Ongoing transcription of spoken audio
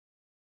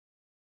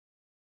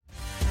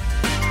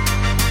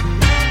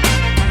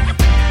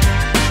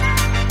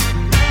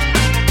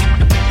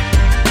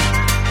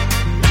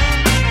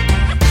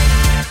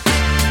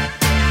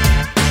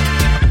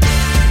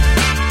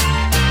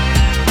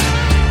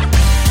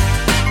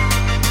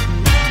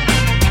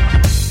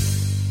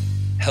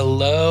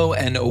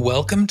and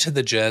welcome to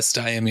The Gist.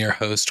 I am your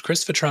host,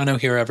 Chris Vetrano,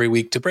 here every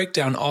week to break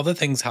down all the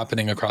things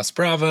happening across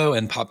Bravo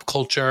and pop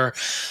culture.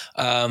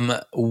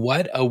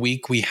 What a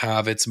week we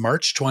have. It's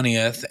March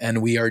 20th,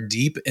 and we are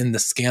deep in the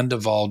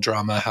Scandoval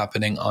drama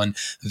happening on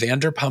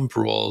Vanderpump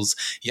Rules.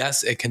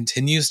 Yes, it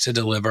continues to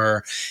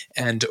deliver.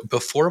 And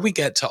before we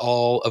get to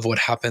all of what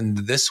happened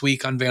this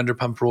week on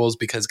Vanderpump Rules,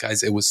 because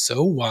guys, it was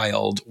so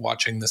wild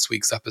watching this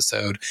week's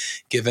episode,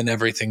 given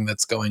everything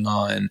that's going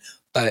on.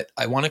 But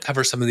I want to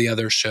cover some of the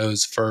other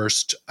shows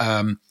first.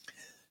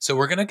 So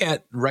we're going to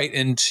get right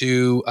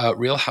into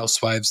Real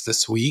Housewives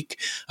this week.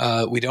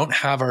 We don't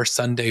have our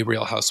Sunday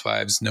Real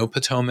Housewives, no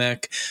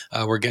Potomac.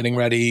 We're getting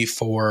ready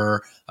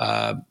for,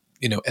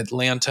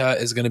 Atlanta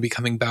is going to be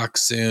coming back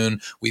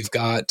soon. We've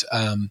got,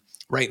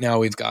 right now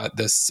we've got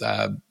this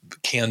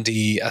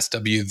Candy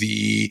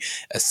SWV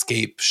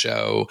escape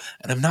show,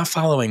 and I'm not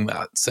following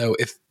that. So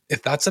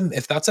if that's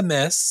a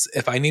miss,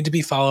 if I need to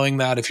be following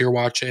that, if you're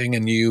watching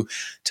and you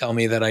tell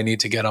me that I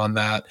need to get on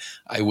that,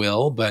 I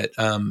will. But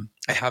I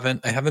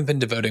haven't been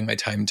devoting my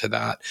time to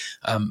that,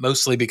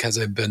 mostly because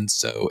I've been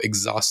so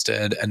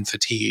exhausted and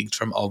fatigued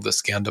from all the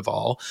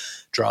Scandoval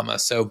drama.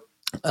 So,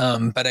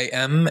 but I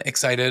am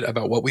excited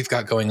about what we've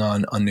got going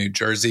on New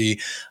Jersey.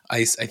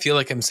 I feel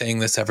like I'm saying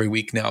this every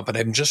week now, but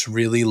I'm just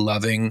really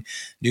loving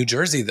New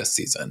Jersey this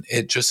season.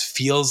 It just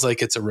feels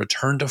like it's a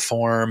return to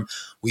form.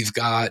 We've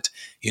got,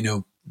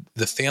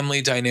 the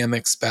family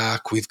dynamics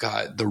back. We've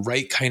got the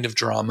right kind of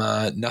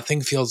drama.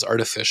 Nothing feels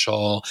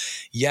artificial.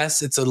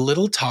 Yes, it's a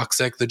little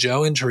toxic. The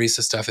Joe and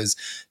Teresa stuff is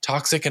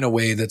toxic in a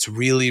way that's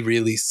really,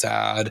 really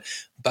sad,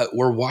 but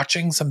we're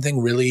watching something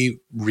really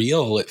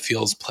real, it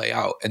feels, play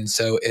out. And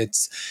so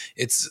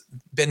it's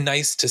been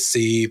nice to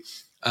see.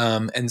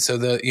 And so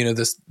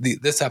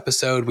this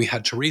episode, we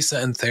had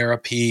Teresa in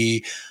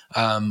therapy,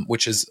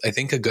 which is, I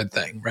think, a good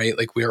thing, right?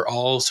 Like, we're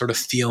all sort of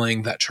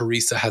feeling that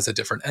Teresa has a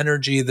different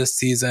energy this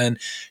season.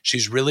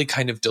 She's really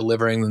kind of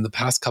delivering. In the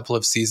past couple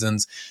of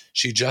seasons,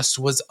 she just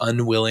was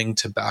unwilling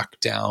to back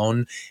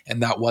down,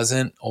 and that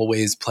wasn't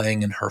always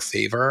playing in her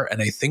favor.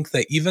 And I think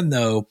that even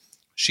though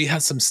she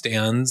has some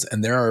stands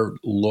and there are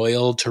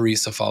loyal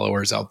Teresa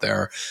followers out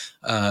there,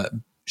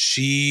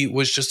 she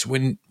was just,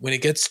 when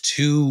it gets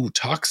too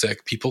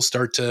toxic, people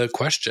start to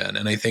question.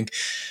 And I think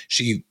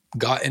she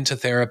got into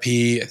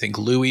therapy. I think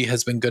Louis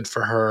has been good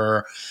for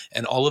her.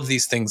 And all of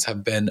these things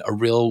have been a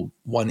real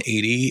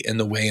 180 in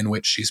the way in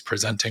which she's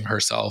presenting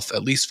herself,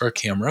 at least for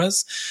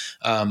cameras,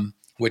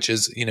 which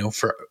is,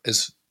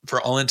 for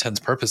all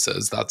intents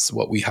purposes, that's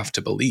what we have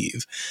to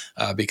believe,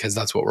 because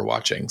that's what we're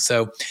watching.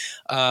 So,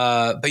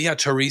 but yeah,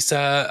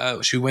 Teresa,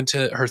 she went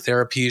to her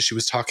therapy. She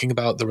was talking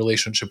about the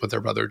relationship with her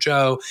brother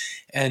Joe,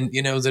 and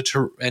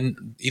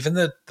and even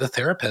the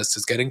therapist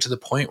is getting to the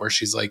point where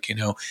she's like,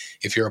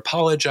 if you're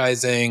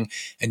apologizing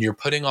and you're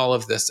putting all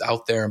of this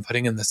out there and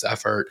putting in this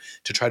effort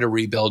to try to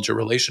rebuild your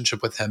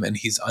relationship with him, and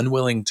he's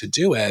unwilling to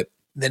do it,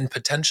 then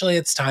potentially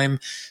it's time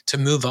to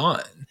move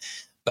on.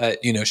 But,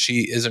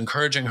 she is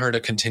encouraging her to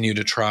continue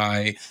to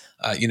try.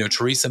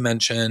 Teresa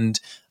mentioned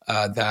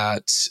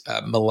that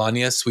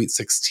Melania's Sweet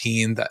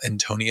 16, that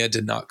Antonia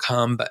did not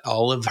come, but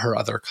all of her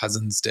other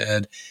cousins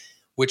did,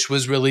 which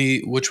was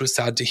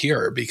sad to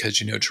hear, because,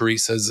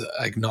 Teresa's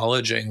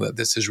acknowledging that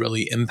this is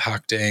really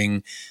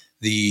impacting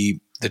the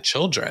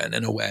children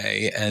in a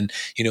way. And,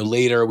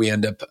 later we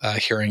end up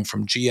hearing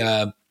from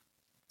Gia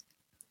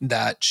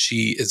that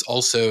she is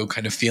also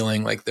kind of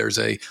feeling like there's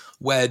a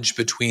wedge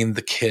between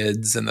the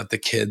kids, and that the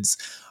kids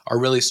are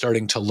really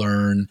starting to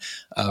learn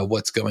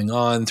what's going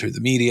on through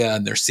the media,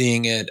 and they're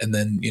seeing it. And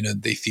then,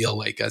 they feel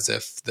like as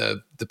if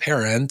the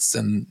parents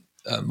and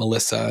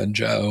Melissa and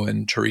Joe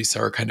and Teresa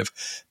are kind of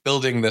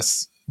building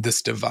this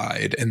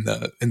divide in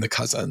the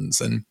cousins.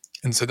 And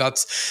so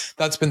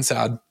that's been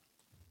sad.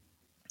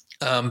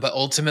 But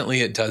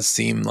ultimately it does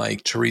seem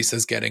like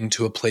Teresa's getting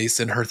to a place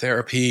in her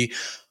therapy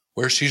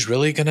where she's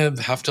really going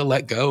to have to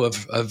let go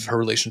of her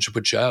relationship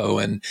with Joe.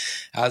 And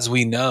as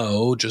we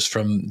know, just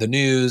from the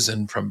news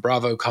and from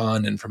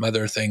BravoCon and from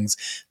other things,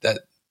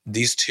 that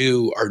these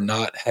two are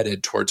not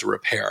headed towards a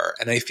repair.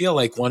 And I feel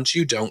like once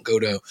you don't go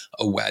to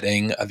a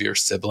wedding of your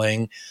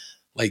sibling,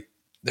 like,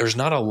 there's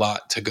not a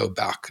lot to go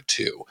back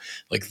to.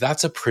 Like,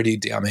 that's a pretty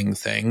damning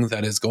thing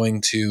that is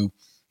going to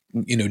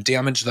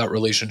damage that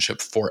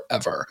relationship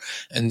forever.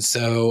 And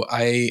so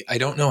I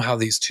don't know how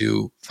these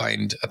two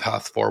find a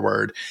path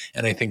forward.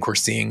 And I think we're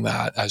seeing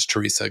that as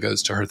Teresa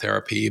goes to her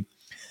therapy.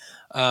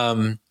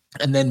 And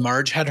then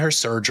Marge had her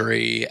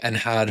surgery and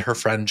had her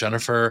friend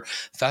Jennifer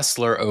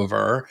Fessler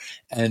over.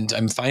 And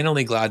I'm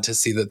finally glad to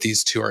see that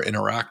these two are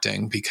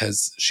interacting,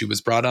 because she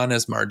was brought on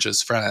as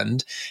Marge's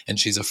friend and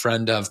she's a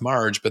friend of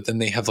Marge, but then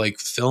they have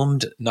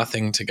filmed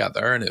nothing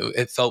together. And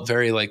it felt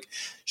very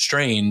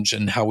strange,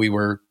 and how we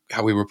were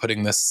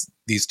putting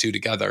these two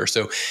together.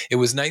 So it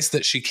was nice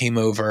that she came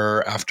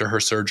over after her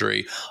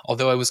surgery,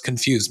 although I was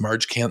confused.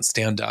 Marge can't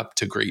stand up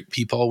to greet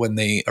people when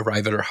they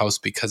arrive at her house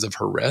because of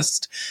her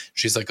wrist.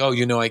 She's like, oh,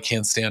 I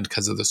can't stand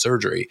because of the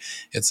surgery.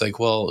 It's like,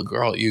 well,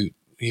 girl,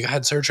 you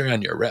had surgery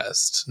on your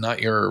wrist,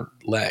 not your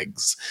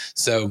legs.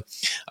 So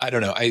I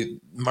don't know.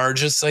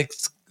 Marge is like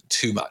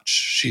too much.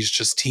 She's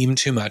just team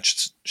too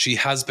much. She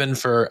has been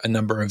for a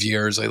number of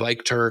years. I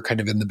liked her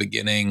kind of in the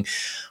beginning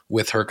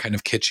with her kind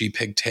of kitschy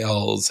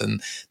pigtails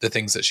and the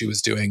things that she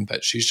was doing,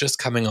 but she's just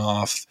coming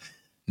off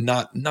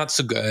not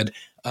so good.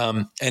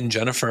 And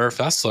Jennifer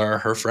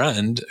Fessler, her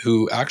friend,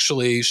 who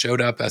actually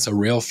showed up as a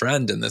real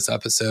friend in this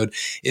episode,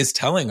 is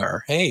telling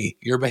her, hey,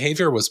 your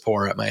behavior was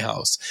poor at my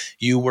house.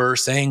 You were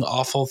saying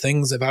awful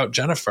things about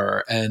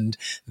Jennifer, and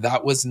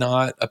that was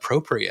not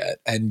appropriate,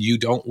 and you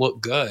don't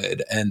look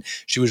good. And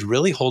she was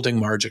really holding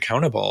Marge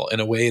accountable in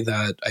a way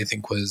that I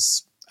think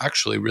was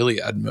actually really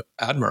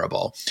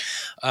admirable.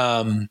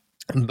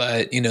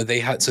 But they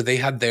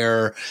had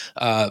their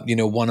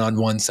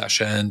one-on-one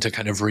session to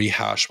kind of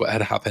rehash what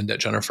had happened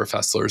at Jennifer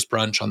Fessler's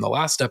brunch on the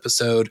last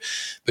episode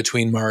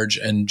between Marge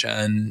and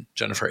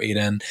Jennifer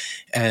Aydin,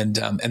 and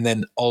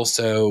then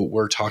also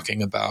we're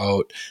talking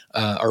about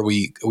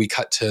we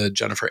cut to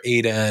Jennifer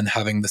Aydin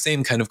having the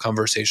same kind of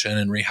conversation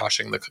and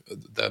rehashing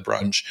the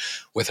brunch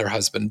with her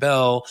husband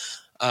Bill,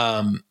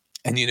 and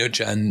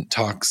Jen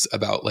talks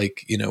about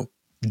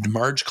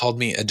Marge called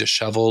me a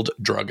disheveled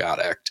drug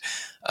addict.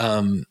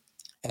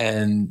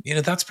 And,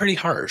 that's pretty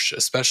harsh,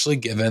 especially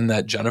given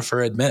that Jennifer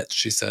admits,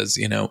 she says,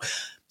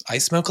 I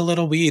smoke a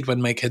little weed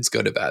when my kids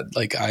go to bed.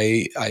 Like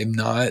I'm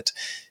not,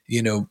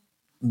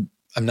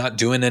 I'm not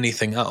doing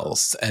anything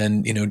else.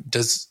 And,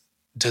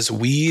 does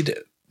weed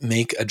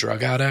make a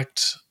drug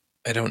addict?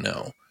 I don't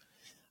know.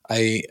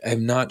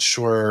 I'm not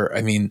sure.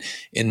 I mean,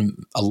 in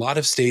a lot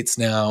of states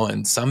now,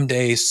 and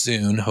someday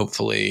soon,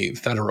 hopefully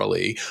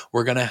federally,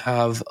 we're going to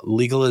have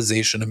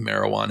legalization of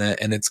marijuana,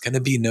 and it's going to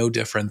be no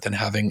different than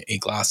having a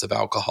glass of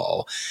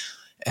alcohol.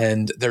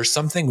 And there's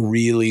something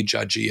really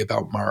judgy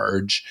about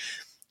Marge,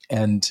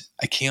 and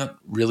I can't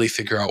really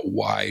figure out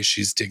why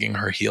she's digging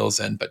her heels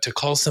in. But to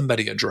call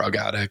somebody a drug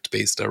addict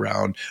based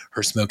around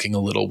her smoking a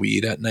little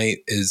weed at night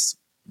is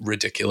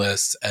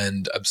ridiculous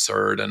and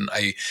absurd. And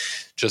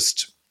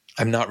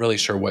I'm not really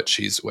sure what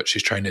she's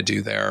trying to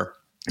do there.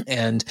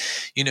 And,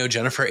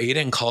 Jennifer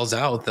Aydin calls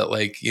out that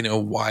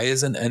why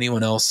isn't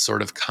anyone else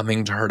sort of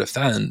coming to her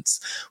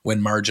defense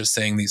when Marge is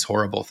saying these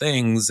horrible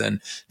things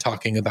and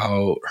talking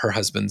about her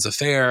husband's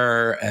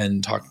affair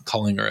and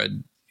calling her a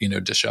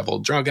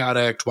disheveled drug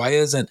addict? Why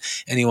isn't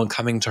anyone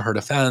coming to her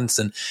defense?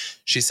 And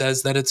she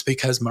says that it's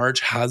because Marge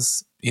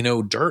has,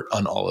 dirt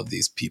on all of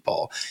these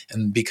people.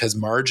 And because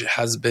Marge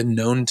has been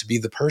known to be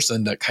the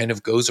person that kind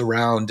of goes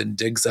around and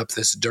digs up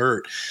this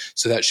dirt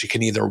so that she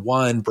can either,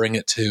 one, bring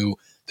it to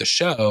the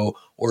show,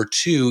 or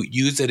two,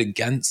 use it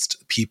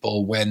against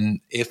people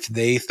if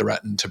they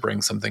threaten to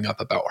bring something up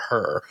about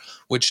her,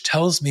 which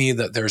tells me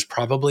that there's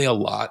probably a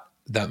lot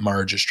that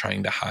Marge is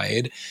trying to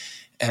hide.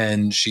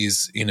 And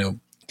she's,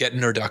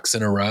 getting her ducks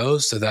in a row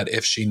so that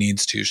if she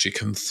needs to, she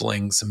can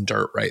fling some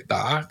dirt right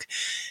back.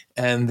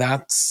 And I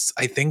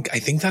think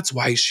that's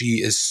why she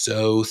is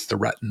so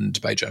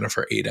threatened by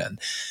Jennifer Aydin,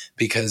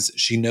 because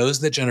she knows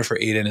that Jennifer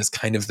Aydin is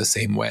kind of the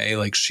same way.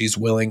 Like, she's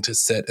willing to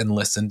sit and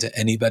listen to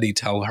anybody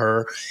tell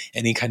her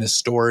any kind of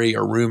story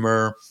or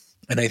rumor.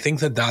 And I think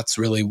that that's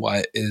really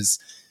what is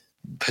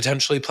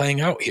potentially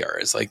playing out here,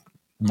 is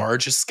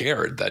Marge is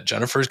scared that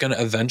Jennifer's going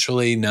to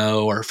eventually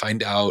know or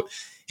find out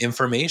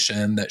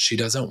information that she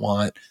doesn't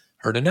want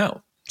her to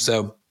know.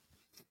 So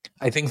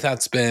I think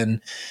that's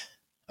been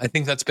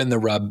the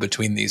rub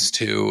between these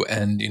two.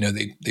 And,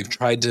 they've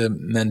tried to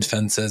mend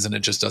fences and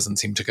it just doesn't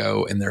seem to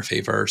go in their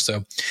favor.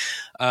 So,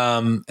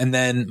 and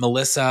then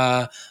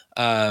Melissa,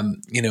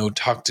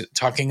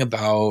 talking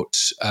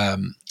about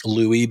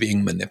Louis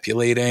being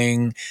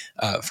manipulating.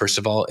 First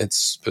of all, it's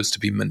supposed to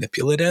be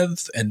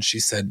manipulative. And she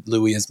said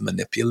Louis is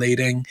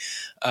manipulating.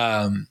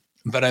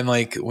 But I'm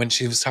when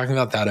she was talking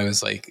about that, I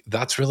was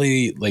that's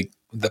really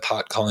the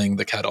pot calling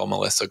the kettle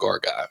Melissa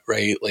Gorga,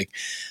 right?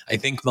 I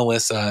think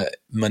Melissa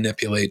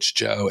manipulates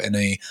Joe in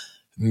a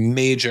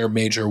major,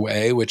 major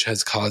way, which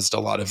has caused a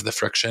lot of the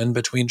friction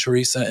between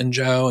Teresa and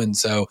Joe. And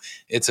so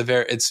it's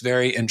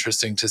very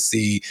interesting to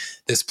see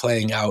this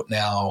playing out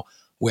now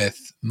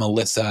with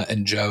Melissa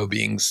and Joe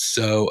being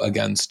so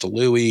against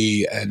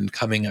Louis and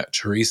coming at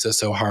Teresa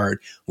so hard,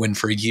 when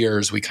for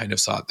years we kind of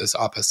saw it this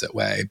opposite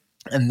way.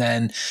 And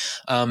then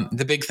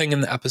the big thing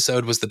in the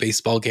episode was the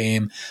baseball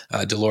game.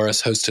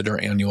 Dolores hosted her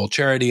annual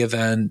charity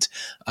event.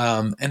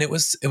 And it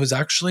was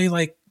actually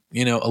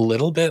a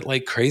little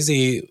bit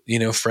crazy.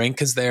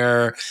 Frank is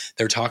there.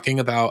 They're talking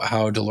about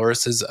how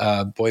Dolores's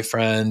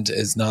boyfriend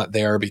is not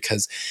there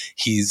because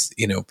he's,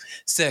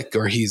 sick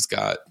or he's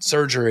got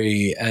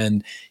surgery.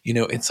 And,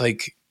 it's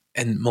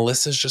and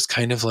Melissa's just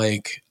kind of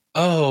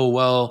oh,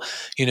 well,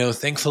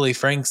 thankfully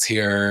Frank's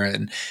here.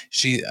 And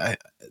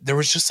there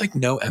was just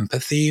no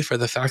empathy for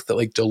the fact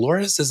that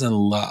Dolores is in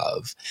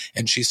love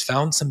and she's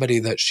found somebody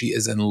that she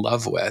is in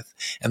love with.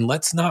 And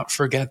let's not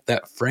forget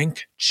that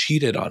Frank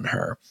cheated on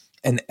her.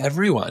 And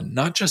everyone,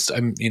 not just,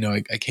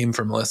 I came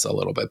from Melissa a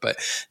little bit, but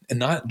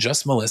not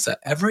just Melissa,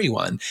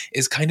 everyone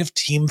is kind of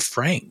team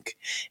Frank.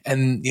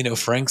 And,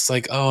 Frank's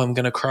like, oh, I'm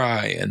going to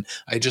cry. And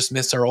I just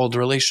miss our old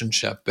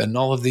relationship and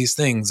all of these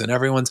things. And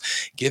everyone's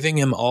giving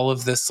him all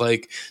of this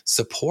like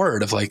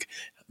support of like,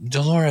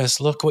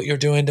 Dolores, look what you're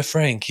doing to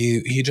Frank.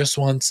 He just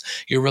wants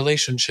your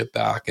relationship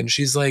back. And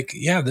she's like,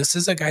 yeah, this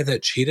is a guy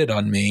that cheated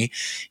on me.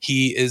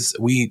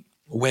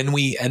 When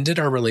we ended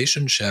our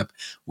relationship,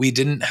 we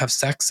didn't have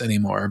sex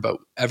anymore, but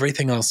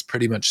everything else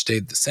pretty much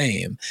stayed the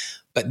same.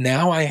 But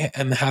now I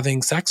am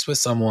having sex with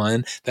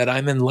someone that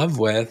I'm in love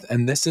with,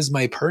 and this is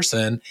my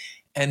person.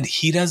 And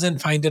he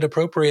doesn't find it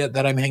appropriate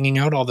that I'm hanging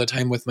out all the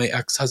time with my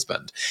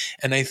ex-husband.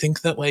 And I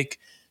think that like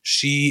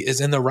she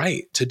is in the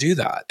right to do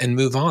that and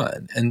move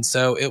on. And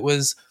so it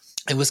was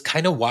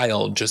kind of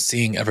wild just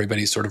seeing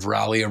everybody sort of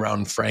rally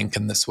around Frank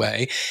in this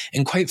way.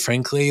 And quite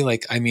frankly,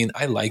 like, I mean,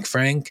 I like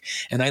Frank,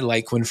 and I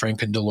like when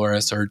Frank and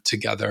Dolores are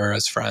together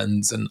as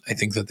friends. And I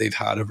think that they've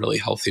had a really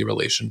healthy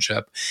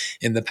relationship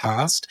in the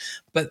past,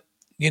 but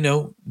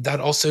that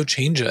also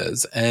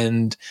changes.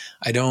 And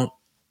I don't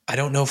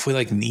know if we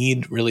like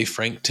need really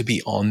Frank to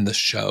be on the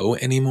show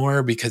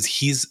anymore, because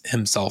he's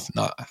himself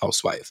not a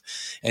housewife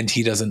and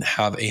he doesn't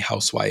have a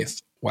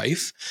housewife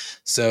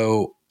wife.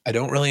 So I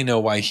don't really know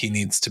why he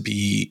needs to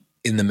be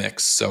in the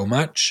mix so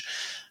much.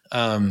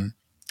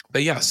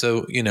 But yeah,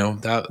 so,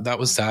 that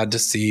was sad to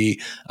see.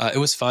 It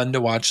was fun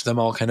to watch them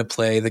all kind of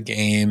play the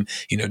game.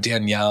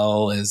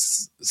 Danielle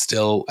is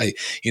still,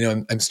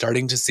 I'm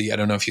starting to see, I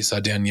don't know if you saw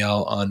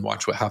Danielle on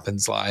Watch What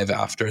Happens Live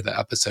after the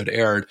episode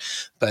aired,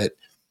 but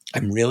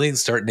I'm really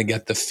starting to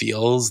get the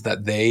feels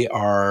that they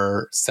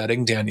are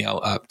setting Danielle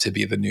up to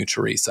be the new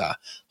Teresa.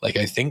 Like,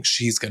 I think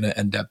she's going to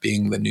end up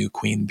being the new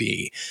Queen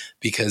Bee,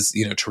 because,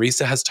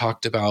 Teresa has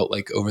talked about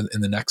like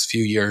in the next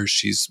few years,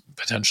 she's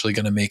potentially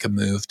going to make a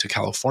move to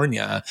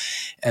California.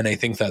 And I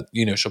think that,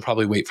 she'll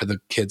probably wait for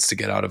the kids to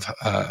get out of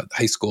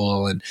high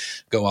school and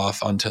go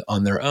off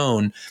on their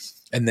own.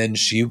 And then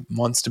she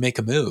wants to make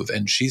a move.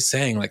 And she's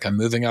saying, like, I'm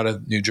moving out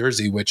of New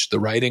Jersey, which the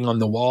writing on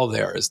the wall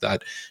there is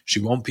that she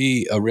won't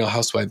be a Real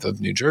Housewife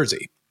of New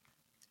Jersey.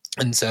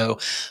 And so,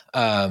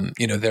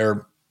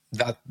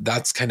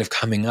 that's kind of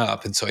coming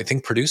up. And so I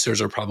think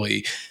producers are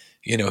probably,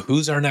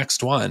 who's our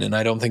next one? And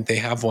I don't think they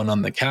have one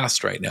on the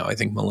cast right now. I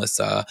think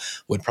Melissa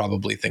would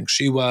probably think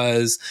she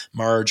was.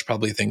 Marge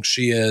probably thinks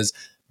she is.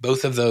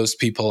 Both of those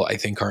people, I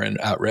think, are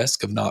at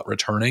risk of not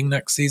returning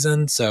next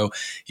season. So,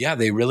 yeah,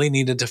 they really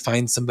needed to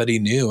find somebody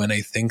new. And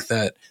I think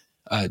that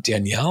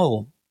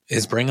Danielle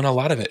is bringing a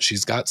lot of it.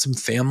 She's got some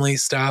family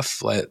stuff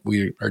that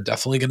we are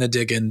definitely going to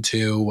dig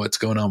into, what's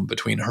going on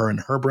between her and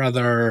her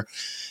brother.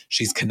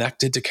 She's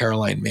connected to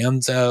Caroline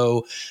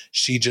Manzo.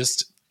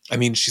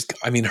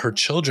 Her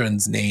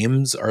children's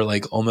names are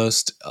like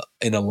almost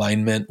in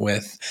alignment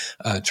with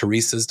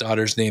Teresa's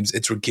daughter's names.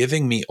 It's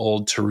giving me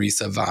old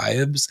Teresa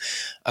vibes.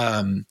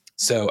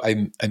 So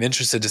I'm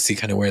interested to see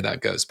kind of where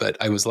that goes, but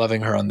I was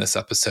loving her on this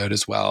episode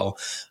as well.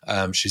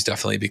 She's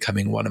definitely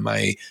becoming one of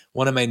my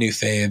new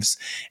faves.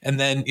 And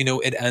then,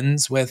 it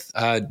ends with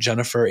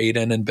Jennifer,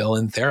 Aiden, and Bill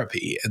in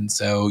therapy. And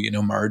so,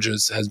 Marge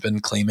has been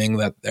claiming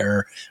that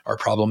there are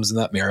problems in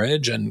that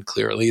marriage, and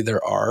clearly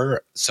there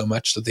are, so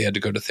much that they had to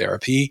go to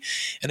therapy.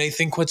 And I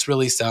think what's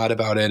really sad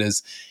about it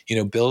is,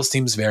 Bill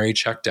seems very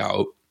checked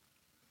out.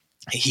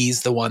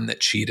 He's the one that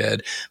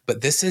cheated,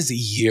 but this is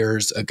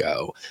years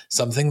ago,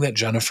 something that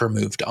Jennifer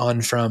moved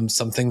on from,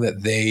 something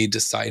that they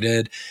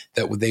decided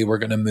that they were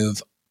going to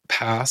move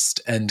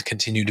past and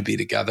continue to be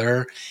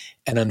together.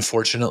 And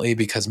unfortunately,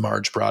 because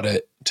Marge brought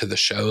it to the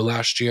show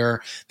last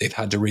year, they've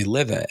had to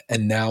relive it.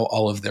 And now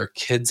all of their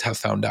kids have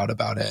found out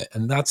about it.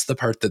 And that's the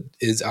part that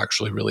is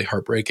actually really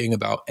heartbreaking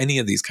about any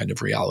of these kind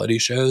of reality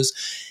shows,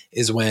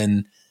 is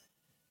when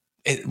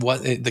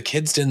the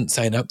kids didn't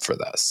sign up for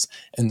this.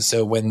 And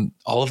so when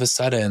all of a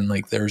sudden,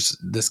 like, there's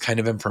this kind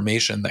of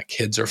information that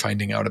kids are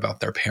finding out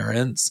about their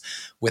parents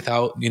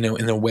without,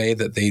 in a way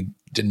that they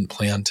didn't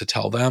plan to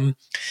tell them,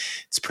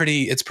 it's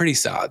pretty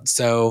sad.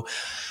 So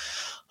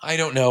I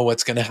don't know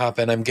what's going to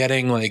happen. I'm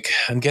getting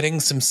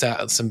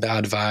some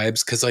bad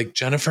vibes, because like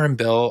Jennifer and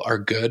Bill are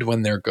good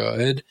when they're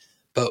good,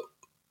 but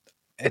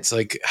it's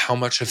like, how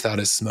much of that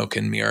is smoke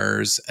and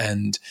mirrors?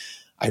 And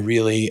I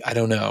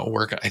don't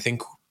know. I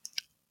think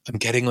I'm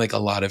getting like a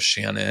lot of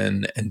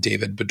Shannon and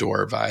David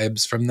Beador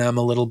vibes from them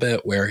a little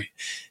bit, where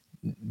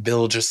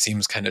Bill just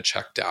seems kind of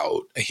checked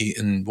out.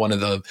 In one of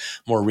the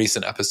more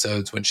recent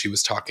episodes, when she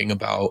was talking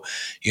about,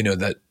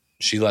 that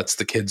she lets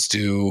the kids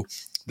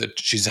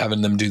she's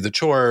having them do the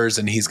chores,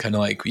 and he's kind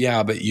of like,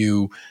 yeah, but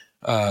you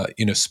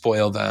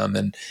spoil them.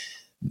 And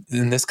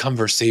in this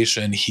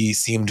conversation, he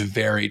seemed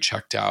very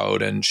checked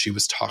out, and she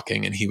was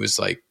talking and he was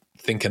like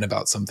thinking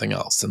about something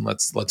else, and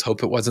let's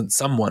hope it wasn't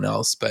someone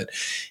else, but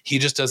he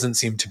just doesn't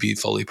seem to be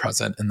fully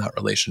present in that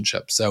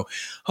relationship. So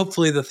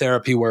hopefully the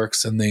therapy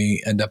works and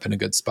they end up in a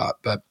good spot,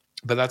 but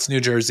that's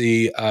New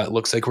Jersey. It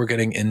looks like we're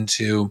getting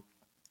into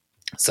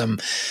some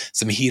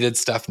heated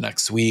stuff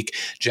next week.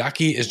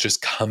 Jackie is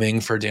just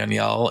coming for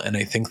Danielle, and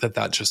I think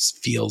that just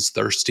feels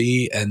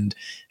thirsty, and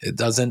it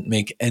doesn't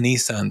make any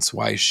sense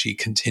why she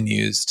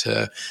continues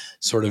to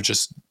sort of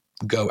just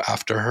go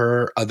after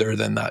her, other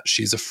than that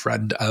she's a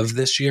friend of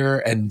this year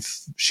and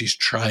she's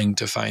trying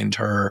to find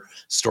her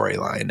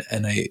storyline,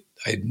 and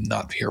I'm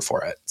not here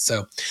for it.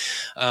 So,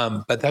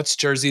 but that's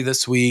Jersey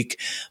this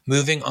week.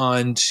 Moving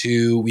on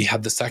to, we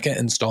have the second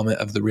installment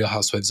of the Real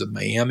Housewives of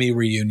Miami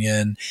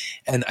reunion.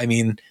 And I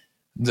mean,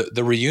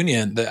 the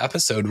reunion, the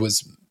episode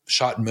was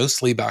shot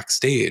mostly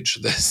backstage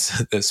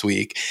this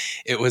week.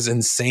 It was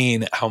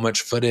insane how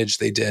much footage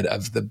they did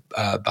of the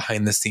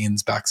behind the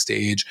scenes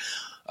backstage.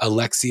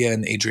 Alexia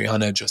and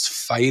Adriana just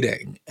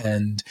fighting,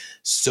 and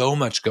so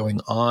much going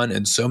on,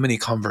 and so many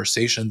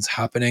conversations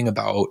happening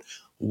about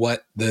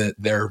what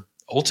they're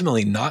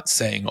ultimately not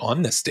saying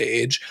on the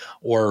stage,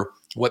 or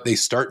what they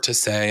start to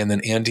say. And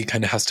then Andy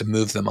kind of has to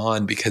move them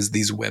on, because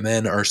these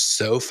women are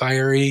so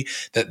fiery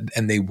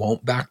and they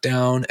won't back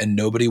down, and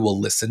nobody will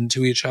listen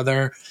to each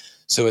other.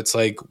 So it's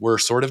like, we're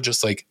sort of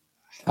just like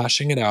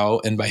hashing it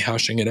out. And by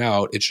hashing it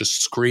out, it's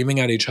just screaming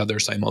at each other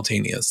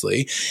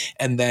simultaneously.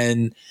 And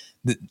then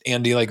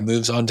Andy like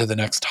moves on to the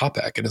next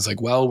topic and is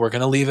like, well, we're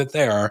going to leave it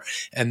there,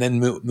 and then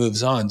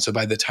moves on. So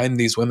by the time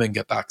these women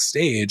get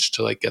backstage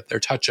to like get their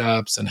touch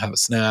ups and have a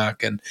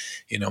snack, and,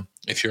 you know,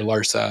 if you're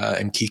Larsa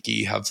and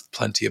Kiki have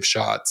plenty of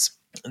shots,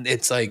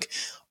 it's like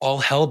all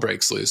hell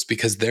breaks loose,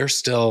 because they're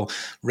still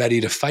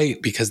ready to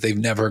fight, because they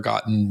never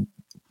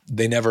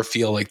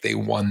feel like they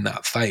won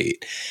that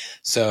fight.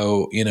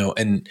 So, you know,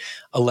 and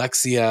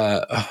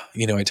Alexia,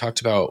 you know, I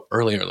talked about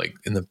earlier, like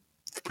in the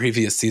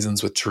previous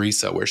seasons with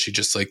Teresa, where she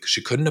just like,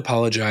 she couldn't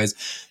apologize.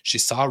 She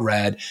saw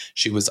red.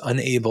 She was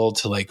unable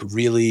to like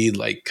really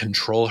like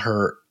control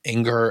her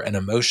anger and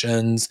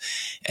emotions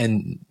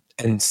and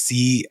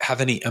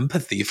have any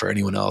empathy for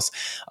anyone else.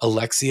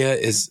 Alexia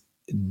is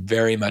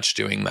very much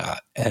doing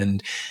that.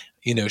 And,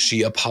 you know,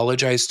 she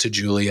apologized to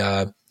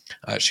Julia.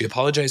 She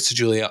apologized to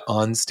Julia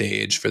on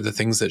stage for the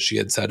things that she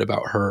had said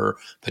about her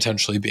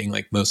potentially being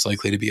like most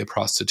likely to be a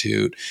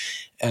prostitute.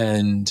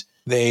 And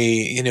they,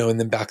 you know, and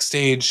then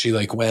backstage, she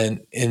like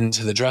went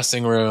into the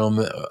dressing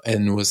room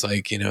and was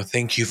like, you know,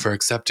 thank you for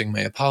accepting my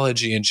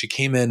apology. And she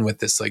came in with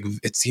this, like,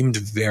 it seemed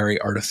very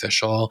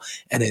artificial,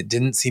 and it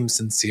didn't seem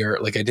sincere.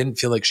 Like, I didn't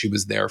feel like she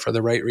was there for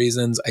the right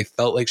reasons. I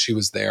felt like she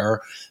was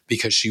there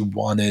because she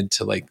wanted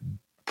to like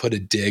put a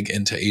dig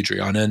into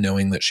Adriana,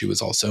 knowing that she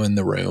was also in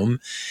the room.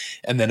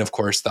 And then of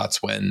course,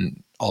 that's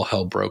when all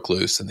hell broke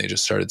loose and they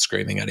just started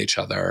screaming at each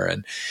other.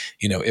 And,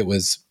 you know, it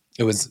was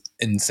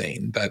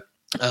insane. But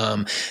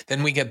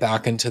then we get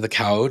back into the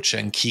couch,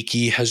 and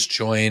Kiki has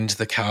joined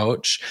the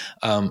couch.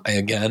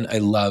 I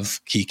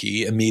love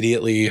Kiki.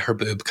 Immediately her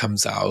boob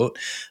comes out.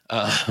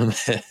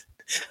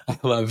 I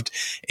loved,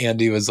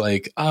 Andy was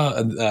like,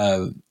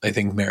 I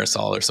think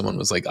Marisol or someone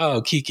was like,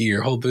 oh, Kiki,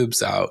 your whole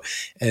boob's out.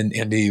 And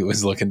Andy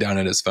was looking down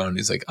at his phone.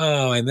 He's like,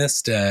 oh, I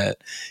missed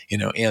it. You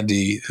know,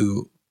 Andy,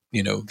 who,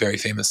 you know, very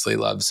famously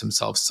loves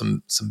himself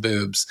some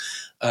boobs.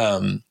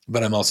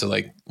 But I'm also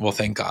like, well,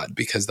 thank God,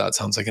 because that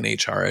sounds like an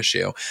HR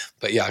issue.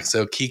 But yeah,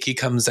 so Kiki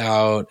comes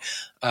out.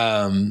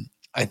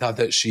 I thought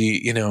that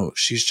she, you know,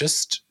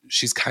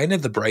 she's kind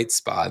of the bright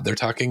spot. They're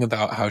talking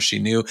about how she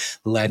knew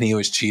Lenny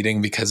was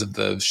cheating because of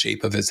the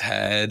shape of his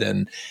head.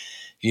 And,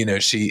 you know,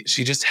 she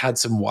just had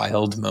some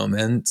wild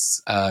moments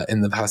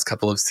in the past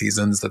couple of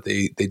seasons that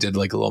they did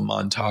like a little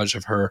montage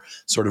of her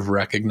sort of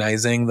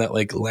recognizing that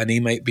like Lenny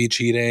might be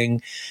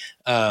cheating.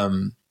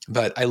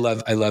 But I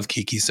love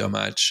Kiki so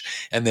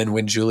much. And then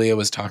when Julia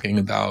was talking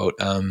about,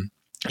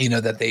 you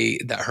know,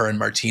 that her and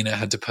Martina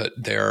had to put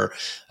their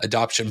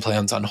adoption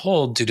plans on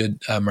hold due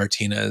to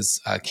Martina's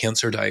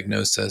cancer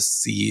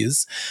diagnosis.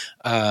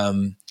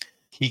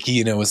 Kiki,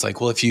 you know, was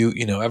like, well, if you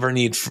know, ever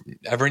need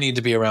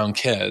to be around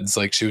kids,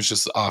 like she was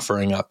just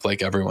offering up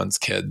like everyone's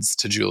kids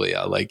to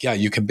Julia, like, yeah,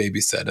 you can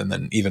babysit. And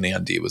then even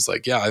Andy was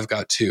like, yeah, I've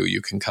got 2,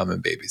 you can come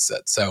and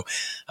babysit. So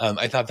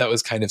I thought that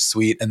was kind of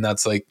sweet. And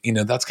that's like, you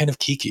know, that's kind of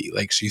Kiki.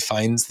 Like she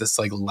finds this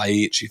like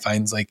light, she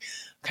finds like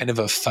kind of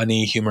a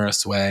funny,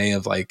 humorous way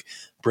of like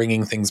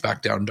bringing things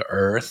back down to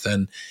earth.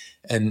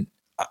 And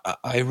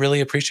I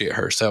really appreciate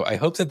her. So I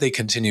hope that they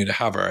continue to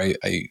have her.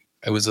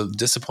 I was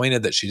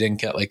disappointed that she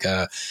didn't get like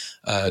a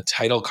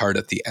title card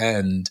at the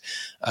end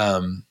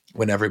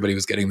when everybody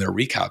was getting their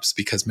recaps,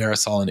 because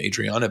Marisol and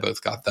Adriana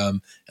both got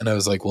them. And I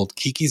was like, well,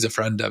 Kiki's a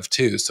friend of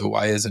too, so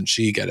why isn't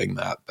she getting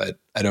that? But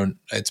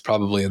it's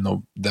probably in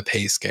the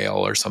pay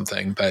scale or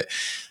something. But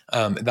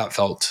that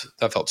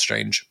felt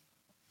strange.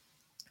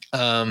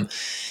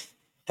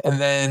 And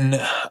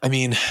then, I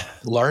mean,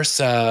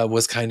 Larsa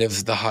was kind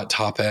of the hot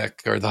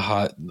topic, or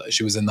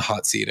she was in the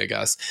hot seat, I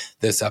guess,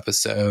 this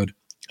episode.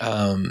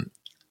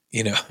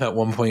 You know, at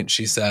one point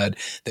she said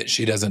that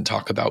she doesn't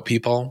talk about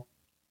people.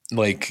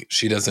 Like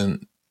she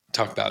doesn't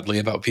talk badly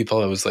about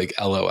people. It was like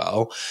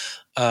LOL,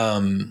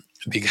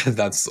 because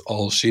that's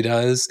all she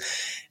does.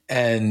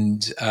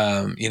 And,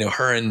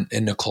 her and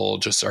Nicole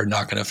just are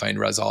not going to find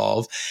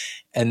resolve.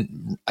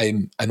 And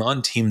I'm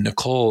on team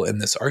Nicole in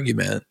this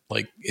argument.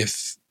 Like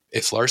if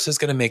Larsa is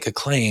going to make a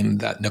claim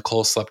that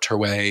Nicole slept her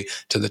way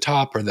to the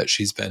top, or that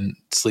she's been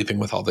sleeping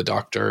with all the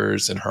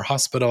doctors in her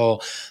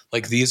hospital,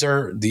 like these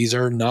are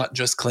not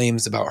just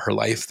claims about her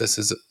life. This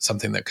is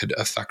something that could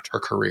affect her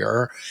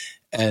career.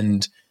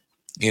 And,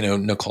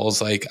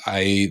 Nicole's like,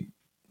 I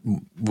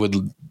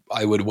would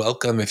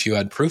welcome if you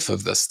had proof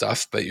of this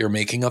stuff, but you're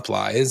making up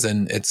lies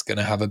and it's going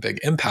to have a big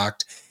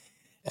impact.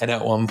 And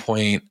at one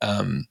point,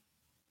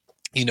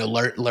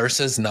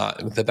 Larsa's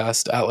not the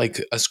best at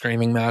like a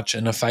screaming match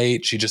in a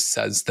fight. She just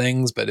says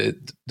things, but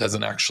it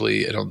doesn't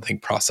actually, I don't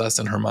think, process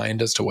in her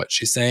mind as to what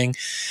she's saying.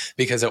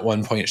 Because at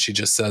one point she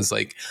just says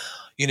like,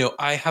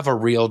 I have a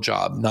real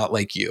job, not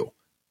like you,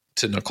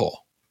 to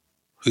Nicole,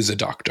 who's a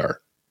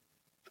doctor,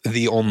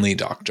 the only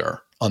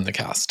doctor on the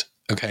cast.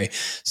 Okay.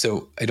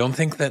 So I don't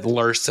think that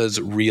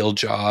Larsa's real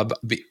job,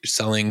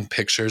 selling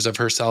pictures of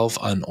herself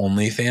on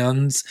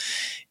OnlyFans,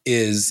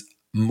 is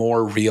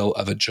more real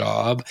of a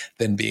job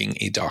than being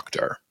a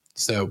doctor.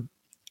 So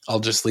I'll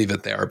just leave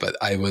it there. But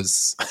I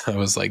was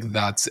like,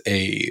 that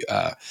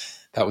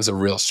was a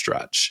real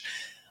stretch.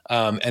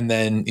 And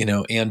then,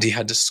 Andy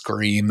had to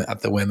scream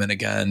at the women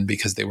again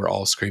because they were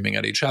all screaming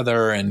at each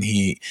other. And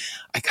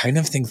I kind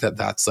of think that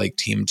that's like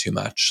team too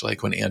much.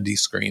 Like when Andy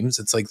screams,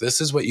 it's like, this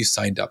is what you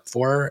signed up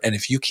for. And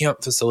if you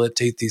can't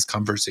facilitate these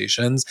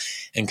conversations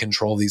and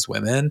control these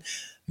women,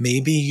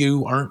 maybe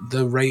you aren't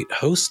the right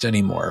host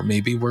anymore.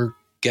 Maybe we're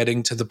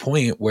getting to the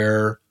point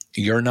where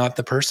you're not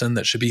the person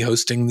that should be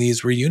hosting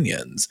these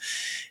reunions.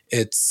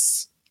 I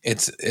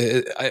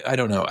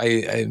don't know.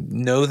 I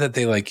know that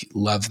they like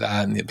love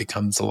that and it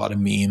becomes a lot of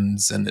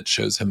memes and it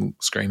shows him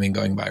screaming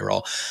going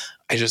viral.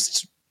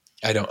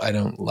 I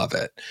don't love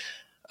it.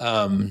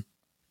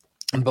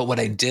 But what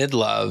I did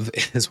love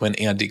is when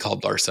Andy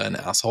called Larsa an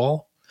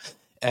asshole.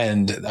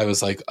 And I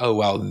was like, oh,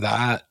 wow,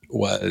 that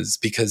was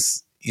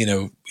because,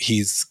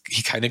 he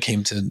kind of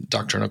came to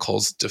Dr.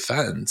 Nicole's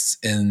defense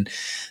in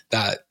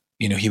that,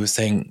 he was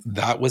saying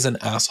that was an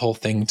asshole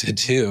thing to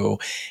do.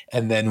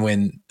 And then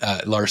when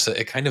Larsa,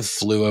 it kind of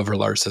flew over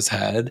Larsa's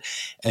head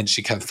and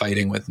she kept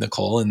fighting with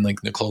Nicole. And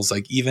like, Nicole's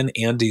like, even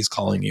Andy's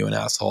calling you an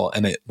asshole.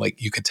 And it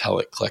like, you could tell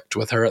it clicked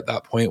with her at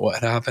that point, what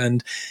had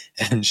happened.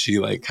 And she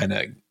like kind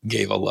of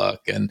gave a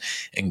look and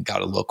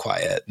got a little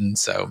quiet. And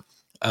so,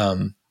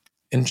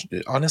 and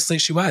honestly,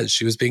 she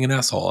was being an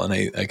asshole. And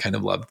I kind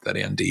of loved that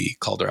Andy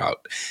called her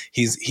out.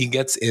 He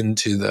gets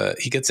into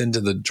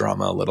the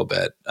drama a little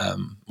bit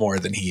more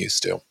than he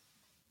used to.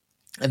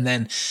 And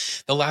then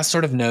the last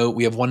sort of note,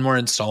 we have one more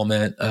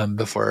installment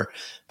before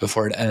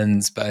it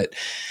ends, but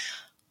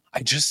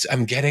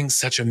I'm getting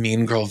such a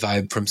Mean Girl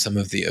vibe from some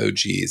of the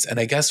OGs. And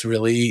I guess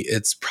really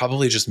it's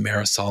probably just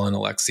Marisol and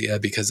Alexia,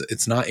 because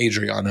it's not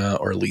Adriana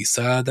or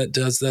Lisa that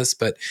does this,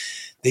 but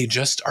they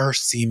just are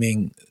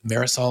seeming,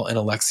 Marisol and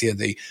Alexia,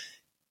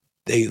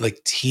 they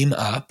like team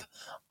up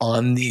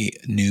on the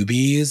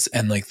newbies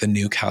and like the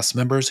new cast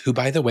members, who,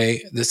 by the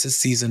way, this is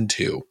season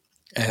 2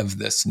 of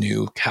this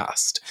new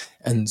cast.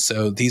 And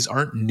so these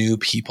aren't new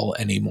people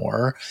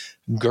anymore.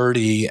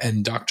 Gertie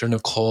and Dr.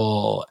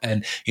 Nicole.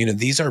 And,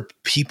 these are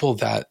people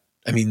that,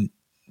 I mean,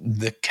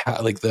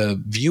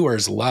 the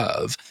viewers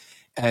love.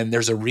 And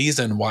there's a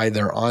reason why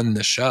they're on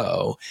the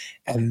show.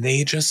 And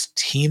they just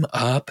team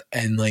up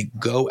and like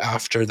go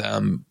after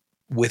them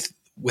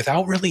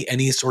without really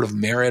any sort of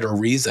merit or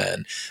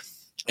reason.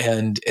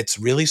 And it's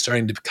really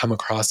starting to come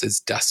across as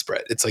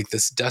desperate. It's like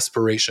this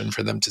desperation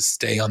for them to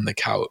stay on the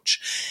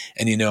couch.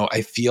 And,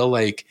 I feel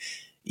like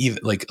even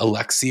like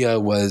Alexia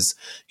was,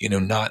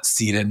 not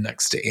seated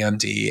next to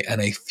Andy.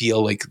 And I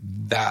feel like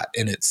that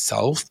in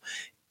itself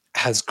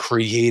has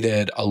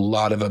created a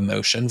lot of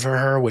emotion for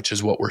her, which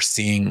is what we're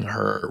seeing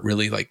her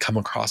really like come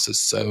across as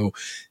so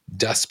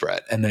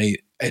desperate. And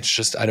it's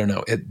just, I don't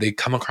know, they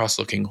come across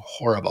looking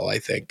horrible, I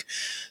think.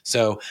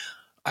 So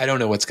I don't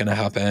know what's going to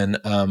happen.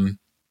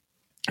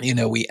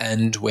 We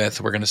end with,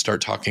 we're going to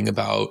start talking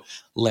about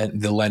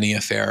the Lenny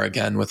affair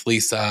again with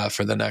Lisa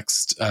for the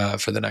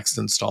next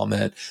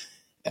installment.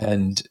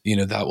 And,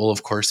 that will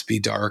of course be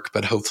dark,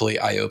 but hopefully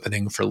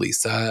eye-opening for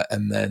Lisa.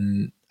 And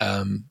then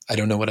I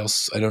don't know what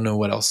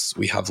else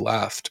we have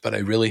left, but I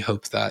really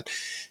hope that,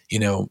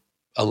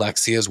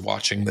 Alexia is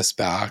watching this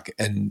back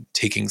and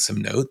taking some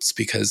notes,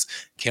 because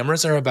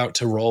cameras are about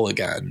to roll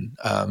again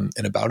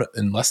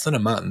in less than a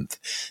month.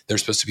 They're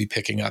supposed to be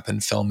picking up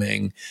and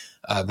filming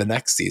the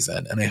next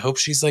season. And I hope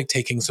she's like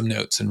taking some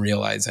notes and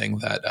realizing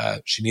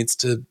that she needs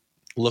to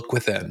look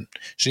within.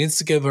 She needs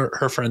to give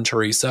her friend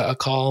Teresa a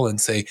call and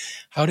say,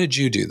 how did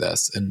you do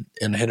this?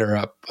 And hit her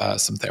up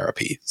some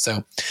therapy.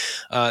 So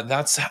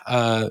that's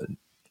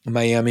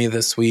Miami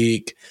this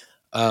week.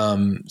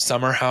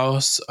 Summer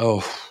House.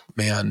 Oh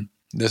man,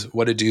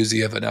 what a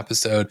doozy of an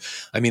episode.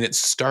 I mean, it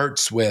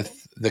starts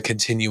with the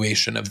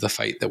continuation of the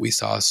fight that we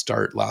saw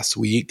start last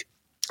week.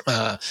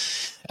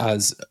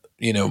 As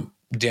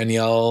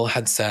Danielle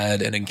had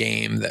said in a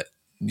game that,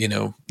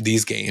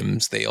 these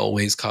games, they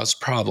always cause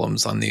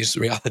problems on these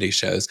reality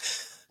shows.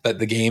 But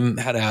the game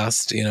had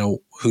asked,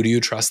 who do you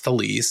trust the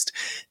least?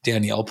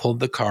 Danielle pulled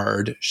the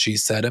card. She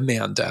said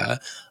Amanda.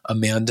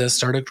 Amanda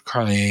started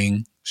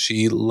crying.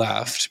 She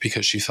left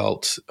because she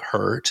felt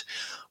hurt,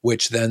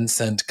 which then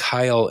sent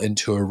Kyle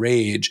into a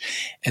rage.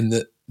 And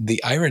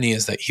the irony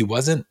is that he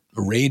wasn't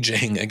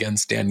raging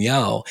against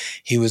Danielle.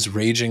 He was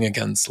raging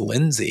against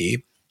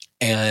Lindsay.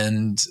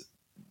 And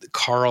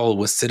Carl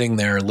was sitting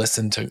there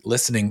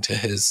listening to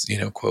his,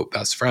 quote,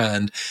 best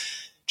friend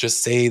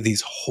just say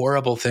these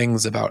horrible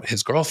things about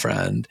his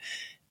girlfriend.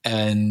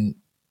 And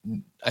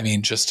I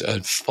mean, just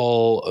a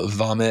full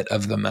vomit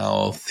of the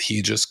mouth.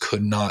 He just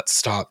could not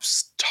stop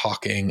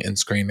talking and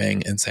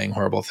screaming and saying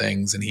horrible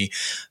things. And he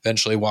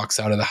eventually walks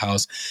out of the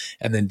house.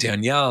 And then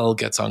Danielle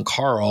gets on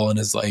Carl and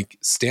is like,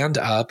 stand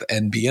up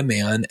and be a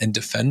man and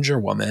defend your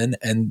woman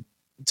and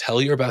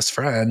tell your best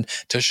friend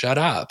to shut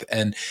up.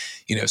 And,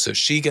 so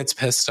she gets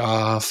pissed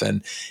off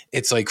and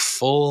it's like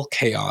full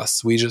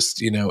chaos. We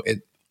just,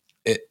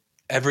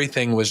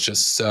 everything was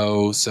just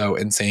so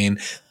insane.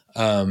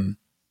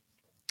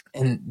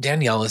 And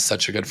Danielle is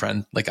such a good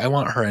friend. Like, I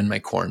want her in my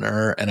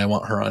corner and I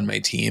want her on my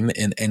team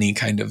in any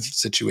kind of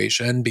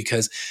situation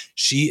because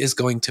she is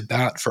going to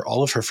bat for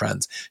all of her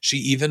friends. She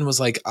even was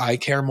like, I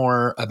care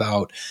more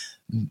about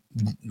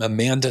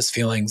Amanda's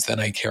feelings than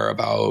I care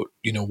about,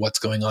 what's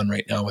going on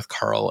right now with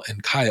Carl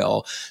and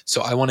Kyle.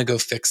 So I want to go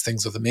fix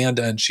things with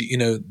Amanda. And she,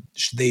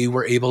 they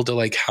were able to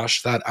like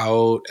hash that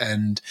out.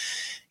 And,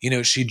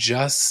 she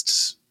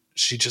just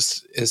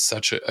is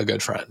such a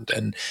good friend.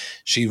 And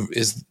she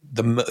is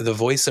the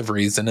voice of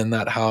reason in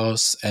that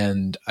house.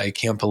 And I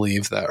can't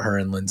believe that her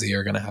and Lindsay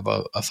are going to have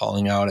a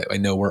falling out. I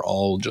know we're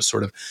all just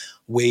sort of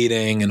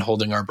waiting and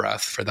holding our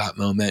breath for that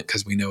moment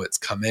because we know it's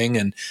coming.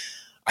 And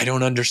I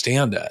don't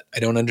understand it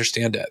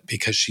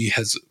because she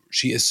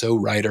is so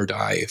ride or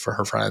die for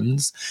her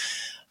friends.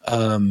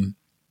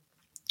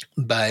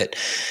 But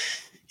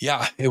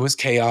yeah, it was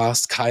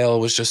chaos. Kyle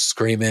was just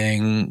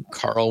screaming.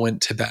 Carl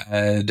went to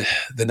bed.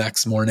 The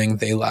next morning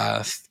they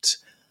left.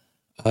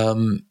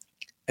 And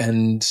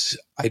I'm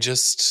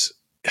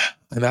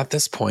at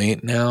this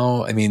point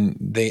now. I mean,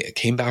 they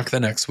came back the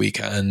next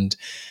weekend,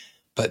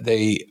 but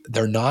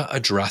they're not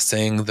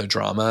addressing the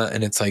drama.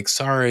 And it's like,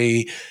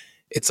 sorry.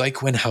 It's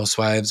like when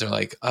Housewives are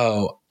like,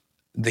 oh,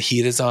 the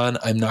heat is on.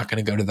 I'm not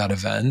going to go to that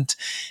event.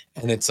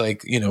 And it's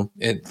like,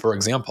 for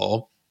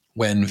example,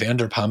 when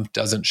Vanderpump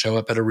doesn't show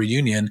up at a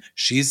reunion,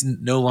 she's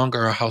no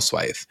longer a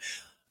housewife.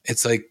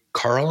 It's like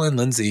Carl and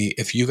Lindsay,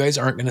 if you guys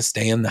aren't going to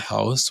stay in the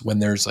house when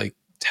there's like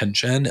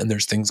tension and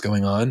there's things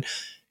going on,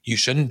 you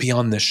shouldn't be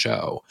on this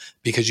show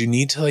because you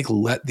need to like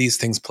let these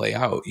things play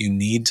out. You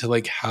need to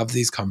like have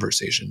these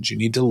conversations. You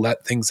need to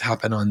let things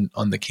happen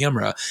on the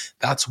camera.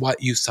 That's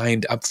what you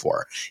signed up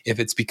for. If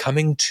it's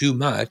becoming too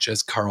much,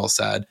 as Carl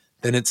said,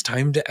 then it's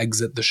time to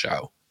exit the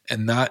show.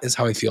 And that is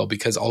how I feel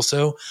because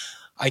also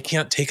I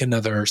can't take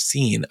another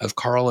scene of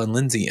Carl and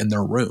Lindsay in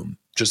their room,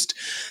 just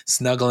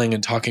snuggling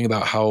and talking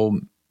about how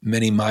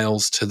many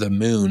miles to the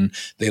moon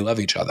they love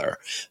each other,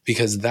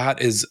 because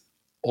that is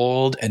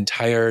old and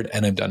tired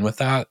and I'm done with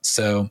that.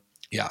 So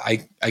yeah,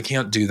 I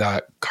can't do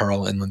that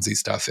Carl and Lindsay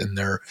stuff in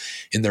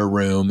their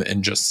room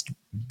and just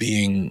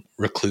being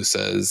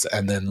recluses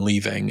and then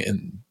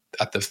leaving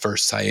at the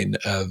first sign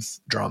of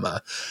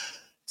drama.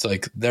 It's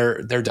like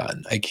they're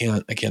done. I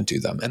can't do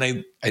them.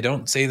 And I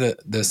don't say that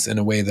this in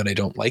a way that I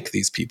don't like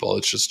these people.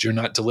 It's just you're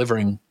not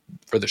delivering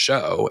for the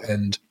show.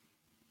 And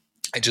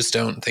I just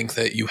don't think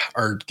that you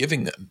are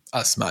giving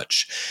us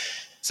much.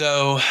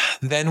 So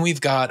then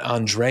we've got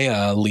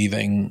Andrea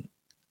leaving,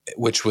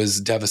 which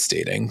was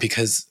devastating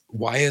because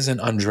why isn't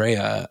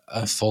Andrea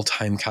a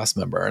full-time cast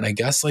member? And I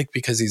guess like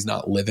because he's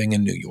not living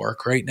in New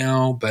York right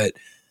now, but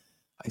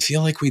I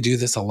feel like we do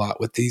this a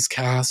lot with these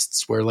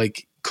casts where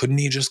like, couldn't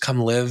he just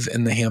come live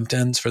in the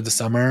Hamptons for the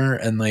summer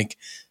and like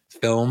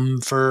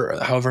film for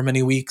however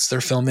many weeks they're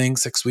filming,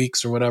 6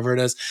 weeks or whatever it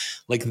is?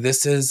 Like,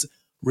 this is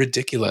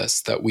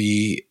ridiculous that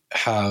we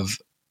have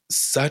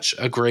such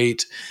a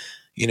great,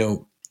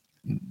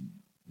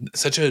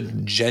 such a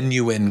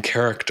genuine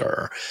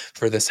character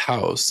for this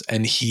house.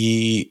 And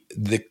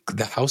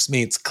the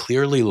housemates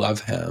clearly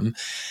love him.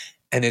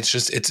 And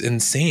it's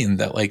insane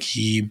that like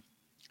he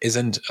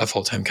isn't a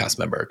full-time cast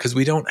member because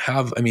we don't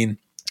have,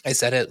 I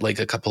said it like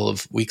a couple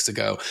of weeks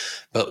ago,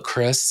 but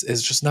Chris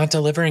is just not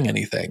delivering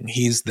anything.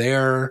 He's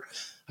there.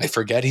 I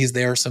forget he's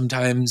there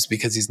sometimes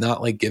because he's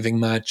not like giving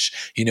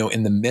much,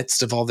 in the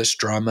midst of all this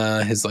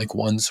drama. His like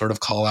one sort of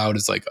call out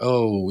is like,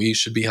 oh, we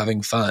should be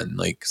having fun.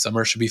 Like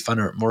summer should be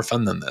more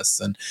fun than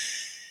this. And,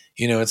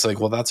 it's like,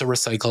 well, that's a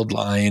recycled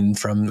line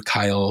from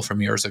Kyle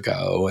from years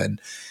ago. And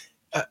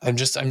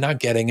I'm not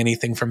getting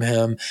anything from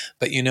him,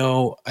 but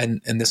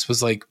and this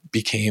was like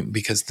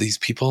because these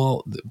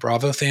people, the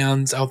Bravo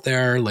fans out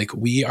there, like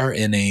we are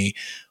in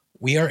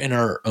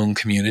our own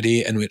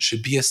community and it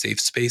should be a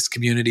safe space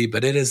community,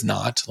 but it is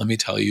not, let me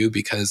tell you,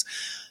 because,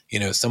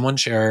 someone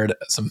shared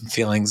some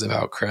feelings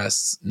about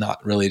Chris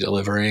not really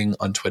delivering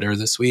on Twitter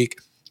this week.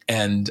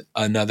 And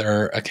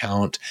another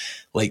account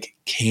like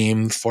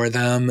came for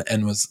them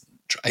and was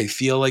I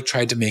feel like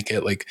tried to make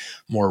it like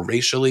more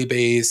racially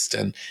based.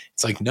 And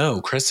it's like,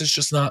 no, Chris is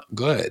just not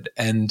good.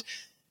 And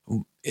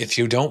if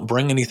you don't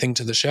bring anything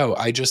to the show,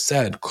 I just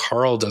said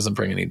Carl doesn't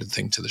bring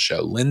anything to the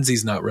show.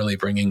 Lindsay's not really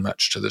bringing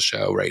much to the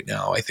show right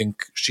now. I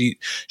think she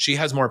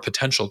has more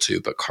potential to,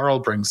 but Carl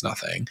brings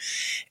nothing.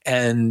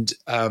 And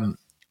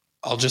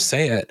I'll just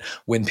say it.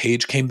 When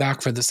Paige came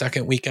back for the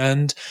second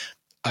weekend,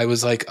 I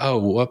was like, oh,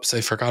 whoops,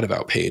 I forgot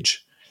about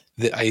Paige.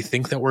 I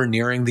think that we're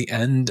nearing the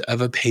end of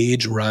a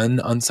Paige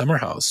run on Summer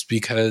House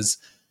because,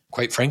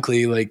 quite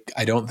frankly, like,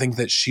 I don't think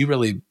that she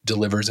really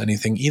delivers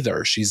anything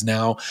either. She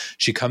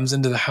comes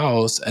into the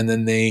house and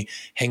then they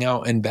hang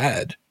out in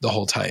bed the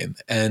whole time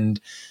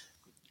and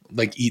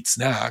like eat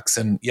snacks.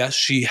 And yes,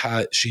 she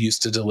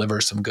used to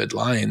deliver some good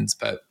lines,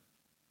 but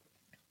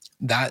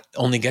that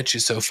only gets you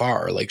so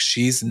far. Like,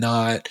 she's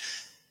not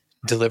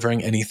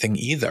delivering anything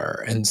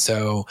either. And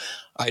so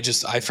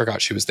I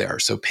forgot she was there.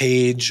 So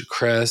Paige,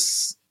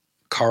 Chris,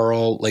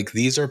 Carl, like,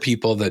 these are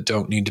people that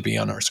don't need to be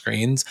on our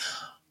screens.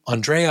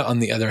 Andrea, on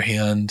the other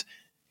hand,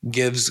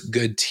 gives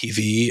good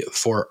TV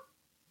for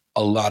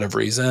a lot of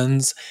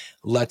reasons.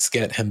 Let's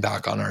get him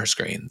back on our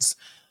screens.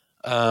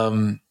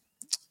 And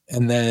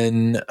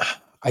then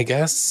I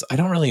guess I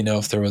don't really know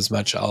if there was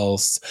much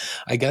else.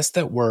 I guess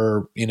that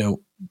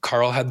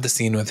Carl had the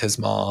scene with his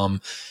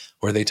mom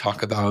where they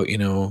talk about,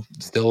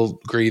 still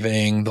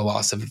grieving the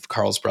loss of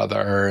Carl's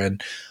brother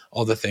and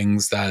all the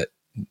things that,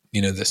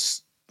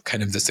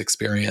 this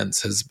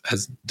experience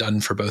has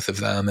done for both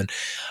of them. And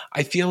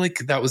I feel like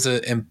that was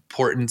an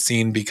important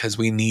scene because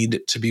we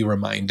need to be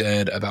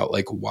reminded about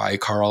like why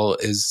Carl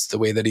is the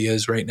way that he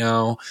is right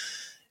now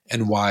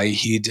and why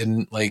he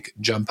didn't like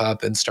jump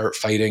up and start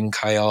fighting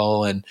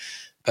Kyle.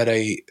 But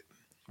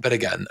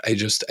again, I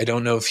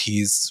don't know if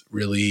he's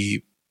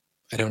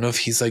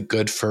like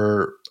good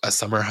for a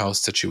Summer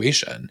House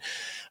situation.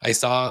 I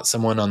saw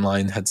someone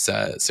online had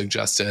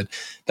suggested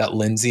that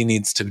Lindsay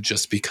needs to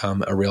just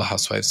become a Real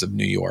Housewives of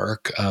New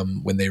York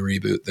when they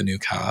reboot the new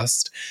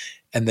cast.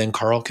 And then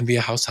Carl can be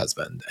a house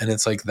husband. And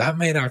it's like, that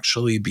might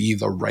actually be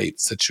the right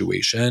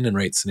situation and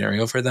right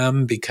scenario for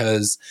them,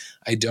 because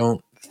I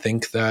don't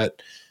think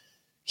that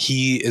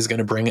he is going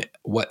to bring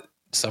what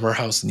Summer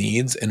House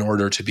needs in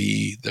order to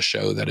be the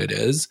show that it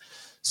is.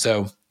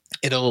 So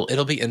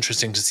it'll be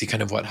interesting to see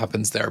kind of what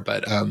happens there.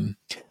 But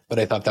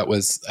I thought that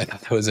was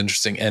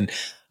interesting. And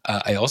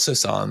I also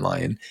saw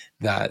online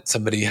that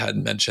somebody had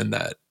mentioned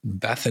that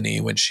Bethany,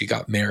 when she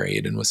got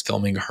married and was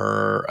filming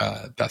her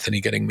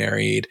Bethany Getting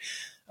Married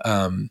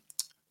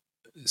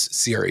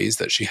series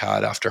that she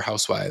had after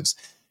Housewives,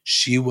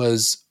 she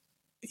was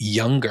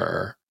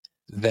younger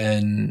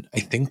than, I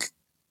think,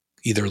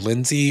 either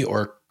Lindsay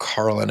or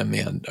Kyle and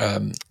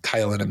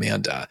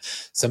Amanda.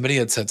 Somebody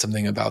had said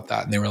something about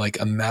that, and they were like,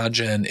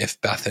 imagine if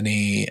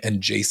Bethany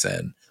and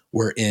Jason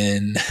were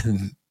in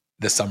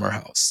the Summer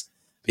House,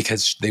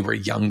 because they were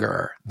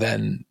younger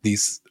than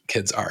these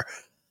kids are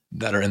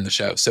that are in the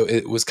show. So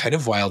it was kind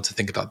of wild to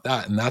think about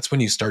that. And that's when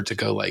you start to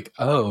go like,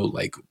 oh,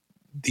 like,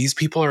 these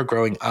people are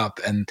growing up,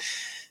 and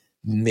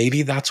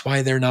maybe that's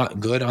why they're not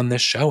good on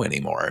this show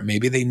anymore.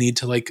 Maybe they need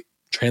to like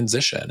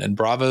transition. And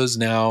Bravo's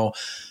now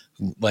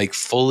like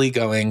fully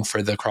going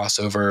for the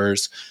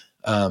crossovers.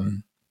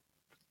 And,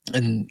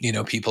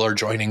 people are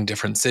joining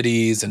different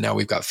cities, and now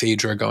we've got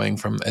Phaedra going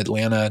from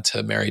Atlanta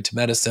to Married to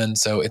Medicine.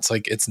 So it's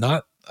like, it's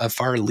not a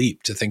far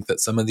leap to think that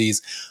some of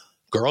these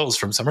girls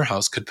from Summer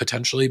House could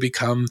potentially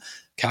become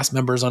cast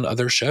members on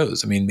other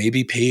shows. I mean,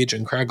 maybe Paige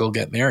and Craig will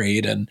get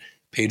married and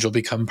Paige will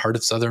become part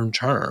of Southern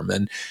Charm.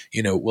 And,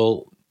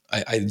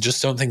 I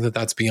just don't think that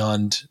that's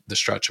beyond the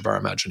stretch of our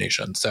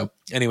imagination. So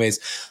anyways,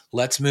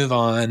 let's move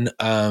on.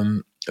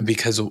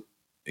 Because,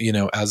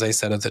 as I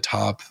said at the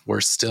top,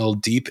 we're still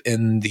deep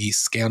in the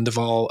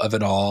Scandoval of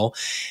it all.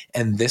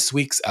 And this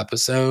week's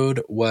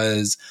episode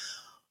was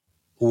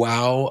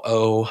wow,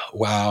 oh,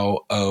 wow,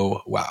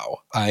 oh, wow.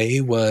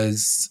 I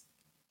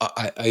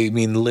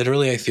mean,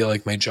 literally, I feel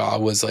like my jaw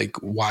was like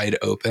wide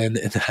open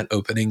in that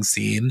opening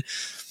scene.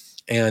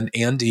 And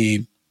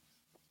Andy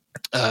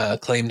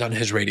claimed on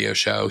his radio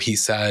show, he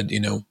said,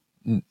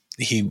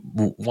 he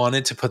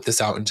wanted to put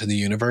this out into the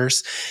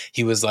universe.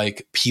 He was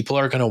like, people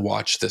are going to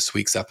watch this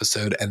week's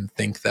episode and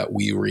think that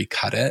we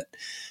recut it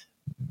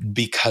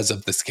because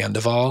of the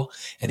Scandoval.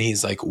 And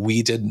he's like,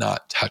 we did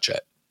not touch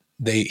it.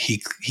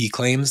 He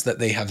claims that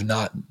they have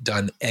not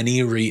done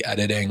any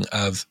re-editing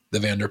of the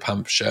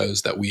Vanderpump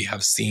shows that we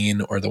have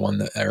seen, or the one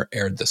that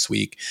aired this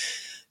week,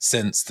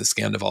 since the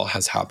Scandoval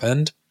has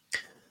happened.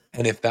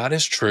 And if that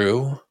is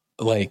true,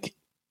 like,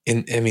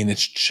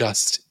 it's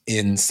just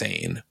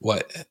insane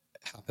what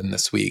happened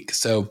this week.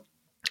 So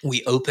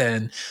we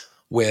open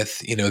with,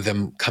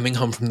 them coming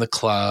home from the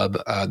club,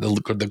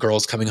 the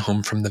girls coming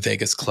home from the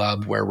Vegas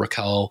club where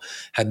Raquel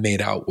had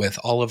made out with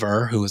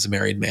Oliver, who was a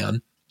married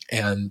man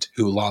and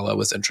who Lala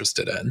was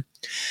interested in.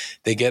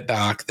 They get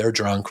back, they're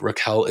drunk.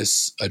 Raquel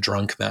is a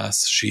drunk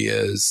mess. She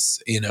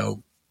is,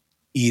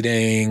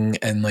 eating,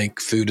 and like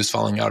food is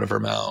falling out of her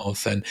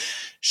mouth, and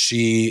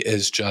she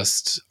is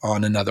just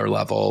on another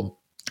level.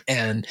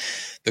 And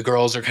the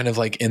girls are kind of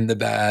like in the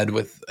bed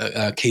with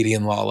Katie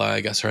and Lala,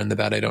 I guess, are in the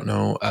bed. I don't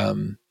know.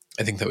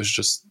 I think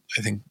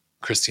I think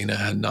Christina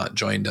had not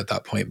joined at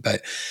that point,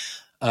 but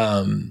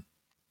um,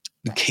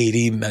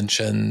 Katie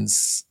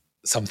mentions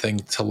something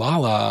to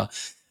Lala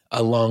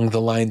along the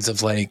lines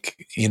of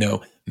like,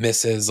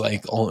 Mrs.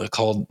 like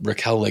called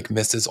Raquel like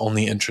Mrs.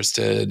 only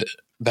interested,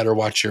 better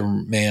watch your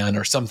man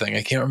or something.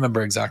 I can't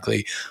remember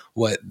exactly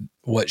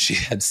what she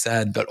had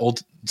said, but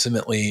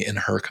ultimately in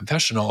her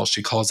confessional,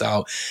 she calls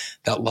out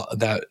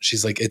that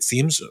she's like, it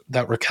seems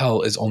that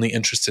Raquel is only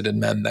interested in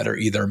men that are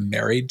either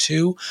married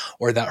to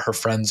or that her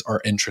friends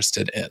are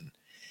interested in.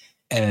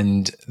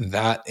 And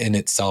that in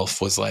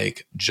itself was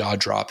like jaw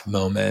drop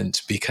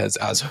moment, because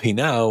as we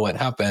know, what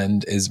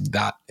happened is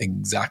that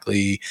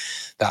exactly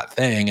that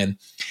thing. And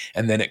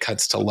then it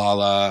cuts to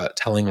Lala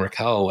telling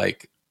Raquel,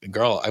 like,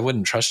 girl, I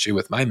wouldn't trust you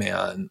with my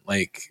man.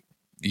 Like,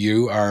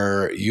 you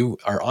are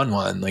on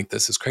one. Like,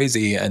 this is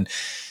crazy. And,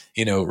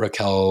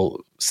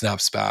 Raquel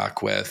snaps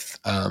back with,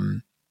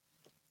 well,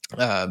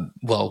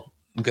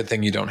 good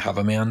thing you don't have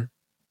a man.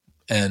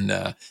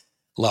 And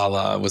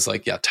Lala was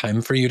like, yeah,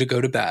 time for you to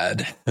go to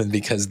bed,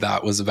 because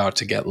that was about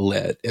to get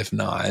lit, if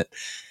not.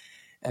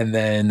 And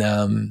then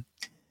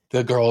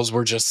the girls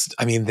were just,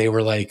 I mean, they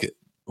were like,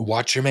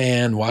 watch your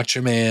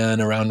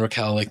man around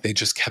Raquel. Like, they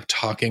just kept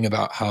talking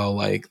about how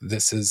like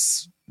this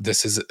is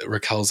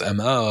Raquel's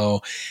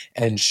MO.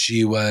 And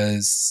she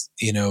was,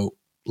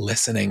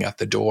 listening at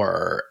the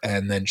door.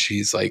 And then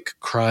she's like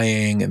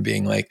crying and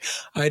being like,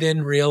 I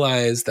didn't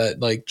realize that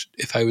like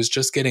if I was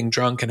just getting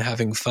drunk and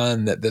having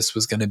fun, that this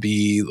was going to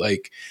be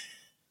like,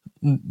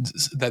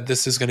 that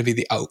this is going to be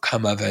the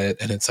outcome of it.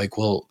 And it's like,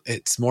 well,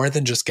 it's more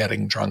than just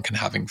getting drunk and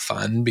having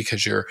fun,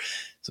 because you're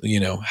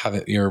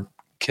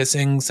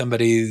kissing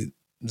somebody's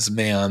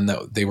man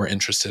that they were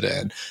interested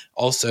in,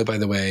 also, by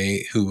the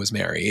way, who was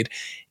married,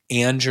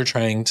 and you're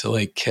trying to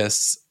like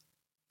kiss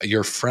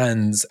your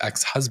friend's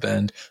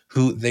ex-husband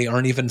who they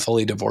aren't even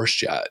fully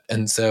divorced yet.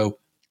 And so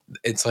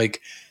it's like,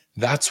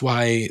 that's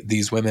why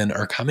these women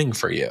are coming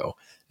for you,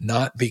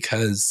 not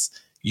because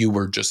you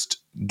were just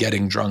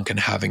getting drunk and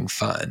having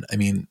fun. I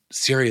mean,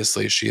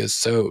 seriously, she is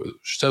so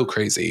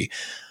crazy.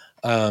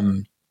 But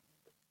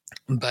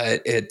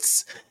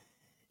it's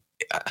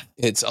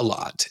a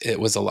lot. It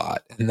was a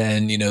lot. And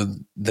then,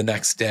 the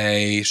next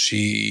day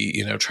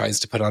she, tries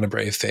to put on a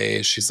brave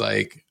face. She's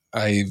like,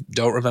 I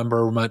don't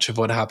remember much of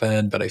what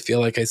happened, but I feel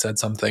like I said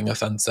something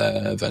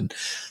offensive. And,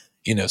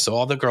 so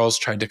all the girls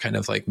tried to kind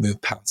of like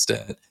move past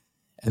it.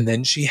 And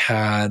then she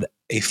had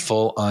a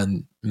full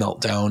on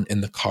meltdown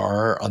in the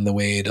car on the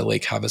way to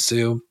Lake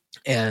Havasu.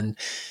 And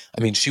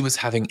I mean, she was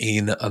having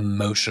an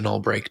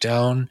emotional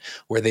breakdown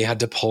where they had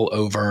to pull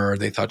over.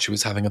 They thought she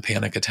was having a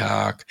panic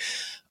attack.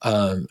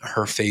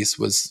 Her face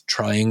was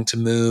trying to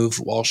move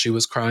while she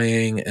was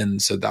crying. And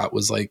so that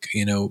was like,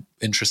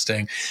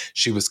 interesting.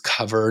 She was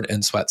covered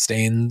in sweat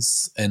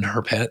stains in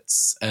her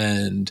pits.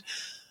 And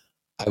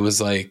I was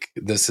like,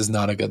 this is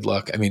not a good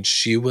look. I mean,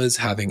 she was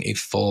having a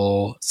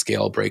full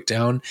scale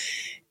breakdown.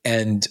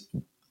 And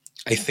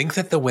I think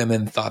that the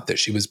women thought that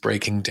she was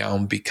breaking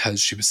down because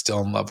she was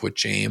still in love with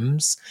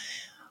James.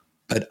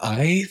 But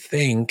I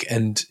think,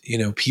 and,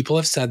 people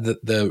have said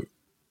that the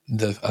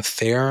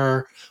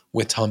affair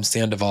with Tom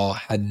Sandoval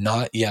had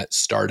not yet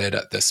started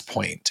at this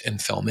point in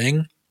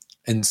filming.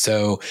 And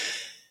so,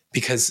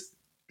 because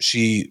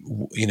she,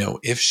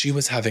 if she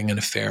was having an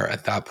affair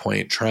at that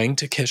point, trying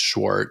to kiss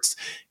Schwartz,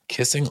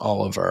 kissing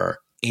Oliver,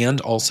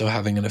 and also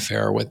having an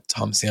affair with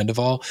Tom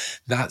Sandoval,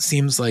 that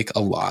seems like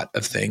a lot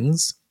of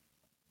things.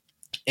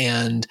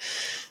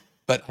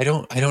 But I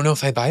don't know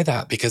if I buy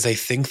that, because I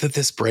think that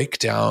this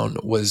breakdown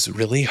was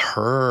really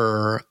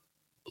her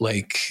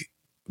like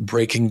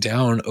breaking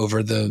down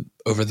over the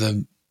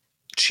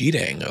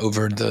cheating,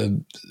 over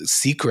the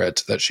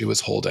secret that she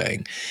was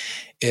holding.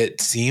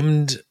 It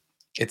seemed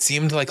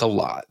like a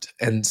lot.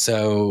 And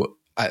so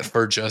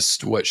for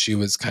just what she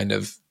was kind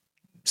of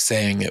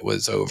saying it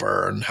was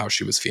over and how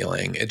she was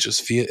feeling,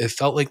 it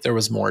felt like there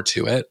was more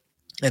to it.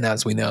 And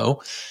as we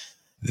know,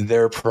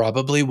 there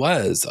probably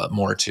was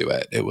more to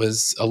it. It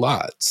was a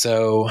lot.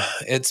 So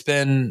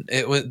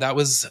that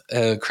was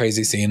a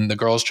crazy scene. The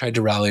girls tried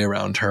to rally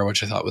around her,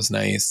 which I thought was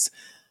nice.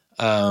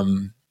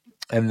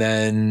 And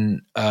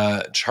then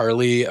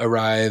Charlie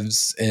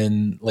arrives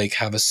in Lake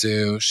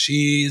Havasu.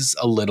 She's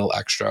a little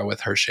extra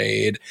with her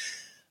shade.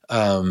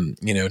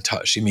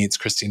 She meets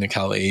Christina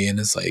Kelly and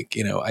is like,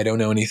 I don't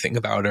know anything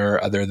about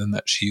her other than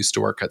that she used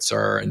to work at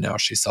SUR and now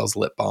she sells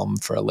lip balm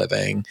for a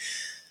living.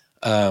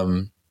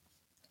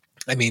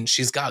 I mean,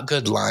 she's got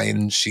good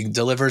lines. She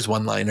delivers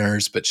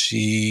one-liners, but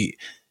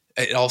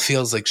it all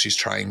feels like she's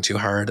trying too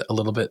hard a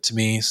little bit to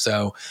me.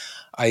 So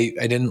I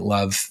didn't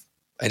love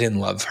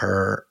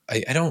her.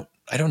 I don't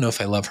know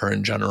if I love her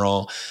in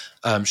general.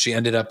 She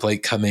ended up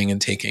like coming and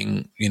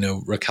taking,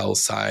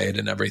 Raquel's side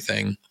and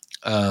everything.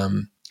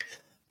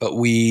 But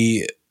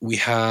we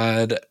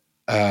had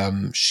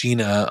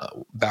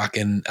Sheena back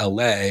in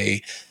LA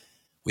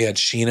we had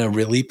Sheena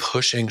really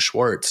pushing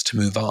Schwartz to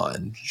move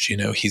on.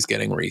 He's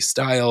getting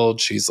restyled.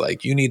 She's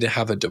like, you need to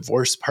have a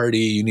divorce party.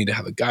 You need to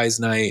have a guys'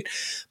 night,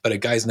 but a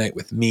guys' night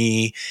with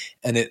me.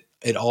 And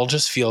it all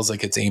just feels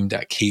like it's aimed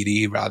at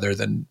Katie rather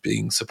than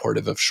being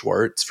supportive of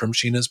Schwartz from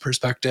Sheena's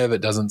perspective.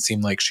 It doesn't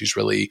seem like she's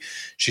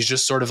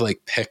just sort of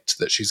like picked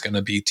that she's going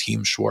to be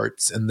Team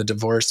Schwartz in the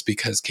divorce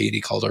because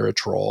Katie called her a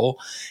troll.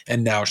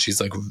 And now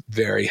she's like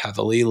very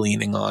heavily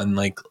leaning on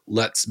like,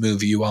 let's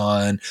move you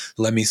on.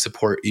 Let me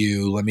support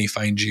you. Let me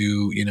find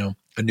you,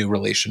 a new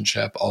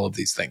relationship, all of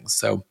these things.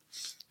 So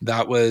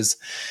that was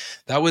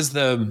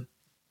the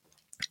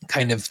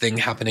kind of thing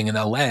happening in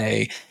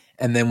LA.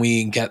 And then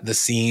we get the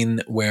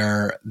scene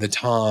where the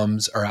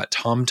Toms are at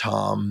Tom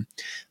Tom,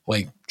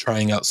 like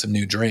trying out some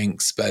new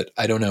drinks. But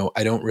I don't know.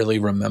 I don't really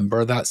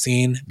remember that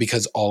scene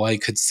because all I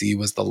could see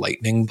was the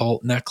lightning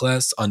bolt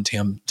necklace on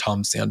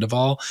Tom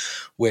Sandoval,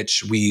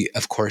 which we,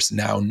 of course,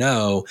 now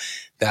know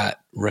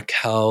that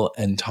Raquel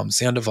and Tom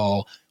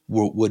Sandoval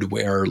would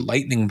wear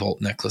lightning bolt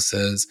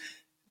necklaces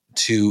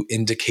to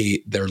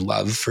indicate their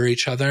love for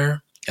each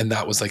other. And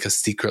that was like a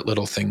secret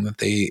little thing that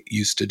they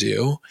used to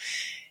do.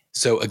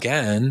 So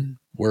again,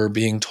 we're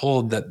being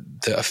told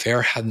that the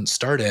affair hadn't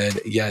started,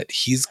 yet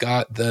he's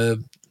got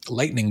the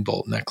lightning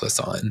bolt necklace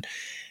on.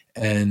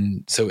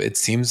 And so it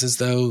seems as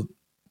though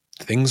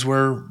things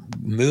were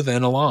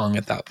moving along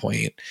at that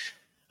point.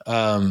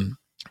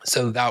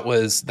 So that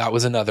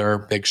was another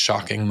big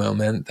shocking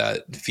moment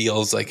that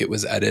feels like it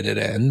was edited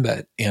in,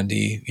 but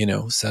Andy,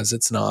 says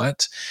it's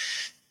not.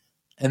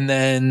 And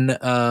then,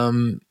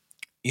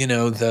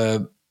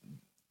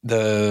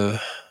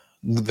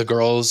 the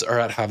girls are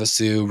at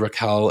Havasu.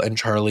 Raquel and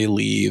Charlie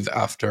leave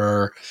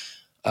after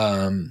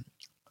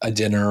a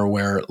dinner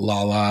where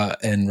Lala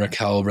and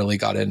Raquel really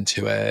got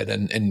into it,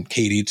 and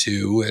Katie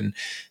too, and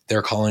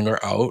they're calling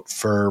her out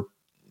for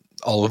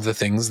all of the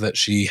things that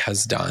she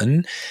has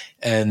done.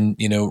 And,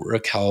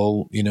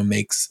 Raquel,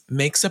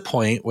 makes a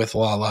point with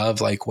Lala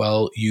of like,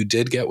 well, you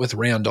did get with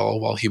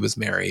Randall while he was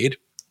married.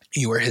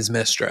 You were his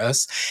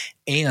mistress.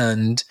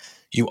 And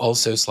you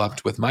also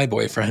slept with my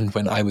boyfriend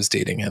when I was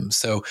dating him.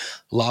 So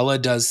Lala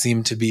does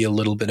seem to be a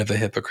little bit of a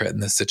hypocrite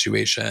in this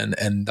situation.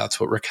 And that's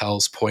what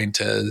Raquel's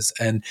point is.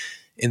 And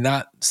in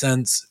that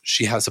sense,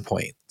 she has a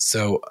point.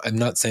 So I'm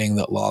not saying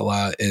that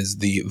Lala is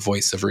the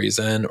voice of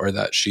reason or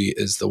that she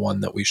is the one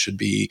that we should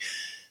be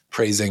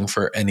praising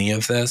for any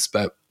of this.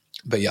 But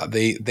yeah,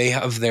 they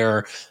have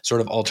their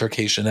sort of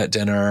altercation at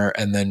dinner,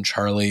 and then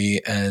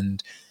Charlie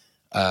and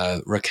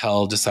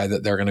Raquel decide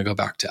that they're going to go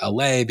back to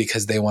LA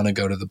because they want to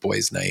go to the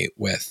boys' night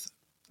with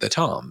the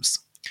Toms.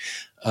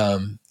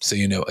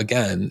 So,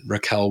 again,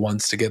 Raquel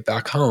wants to get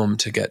back home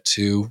to get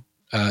to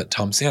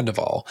Tom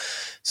Sandoval.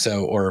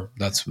 So, or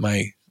that's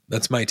my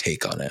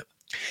take on it.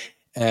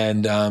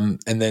 And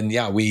then,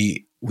 yeah,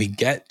 we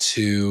get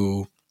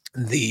to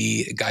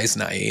the guys'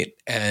 night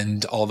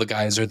and all the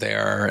guys are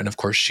there. And of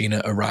course,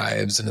 Sheena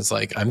arrives and is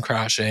like, I'm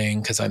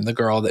crashing because I'm the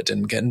girl that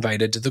didn't get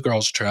invited to the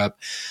girls' trip.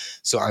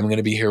 So I'm going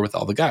to be here with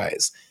all the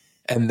guys.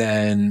 And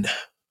then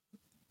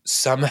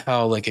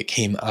somehow like it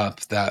came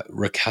up that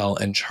Raquel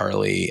and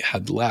Charlie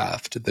had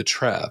left the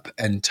trip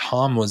and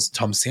Tom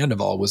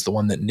Sandoval was the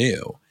one that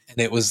knew. And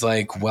it was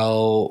like,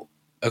 well,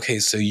 okay,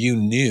 so you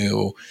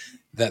knew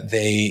that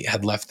they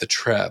had left the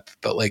trip,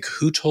 but like,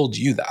 who told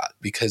you that?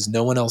 Because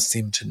no one else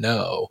seemed to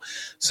know.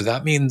 So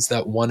that means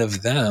that one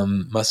of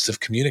them must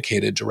have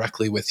communicated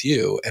directly with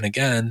you. And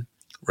again,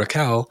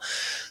 Raquel.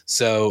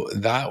 So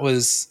that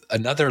was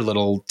another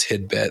little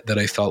tidbit that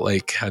I felt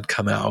like had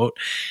come out.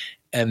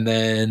 And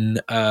then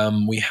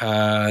we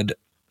had,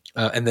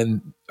 and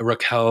then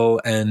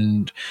Raquel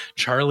and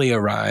Charlie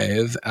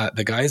arrive at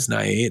the guys'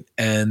 night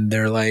and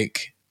they're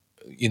like,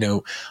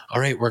 all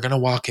right, we're going to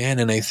walk in.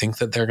 And I think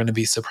that they're going to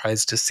be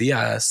surprised to see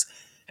us.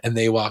 And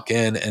they walk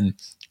in and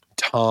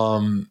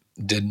Tom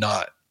did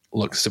not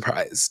look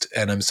surprised.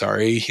 And I'm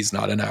sorry, he's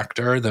not an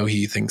actor, though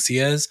he thinks he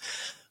is,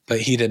 but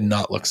he did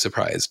not look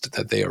surprised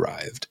that they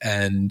arrived.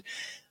 And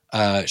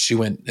she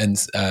went and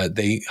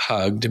they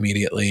hugged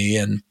immediately.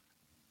 And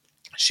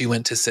she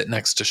went to sit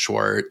next to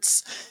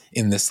Schwartz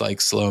in this like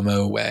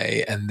slow-mo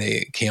way. And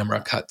the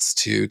camera cuts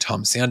to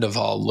Tom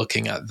Sandoval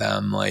looking at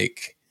them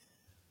like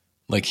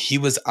he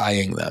was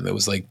eyeing them. It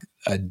was like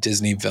a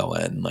Disney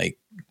villain, like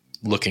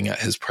looking at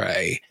his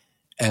prey.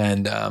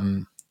 And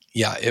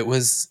yeah, it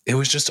was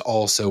just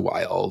all so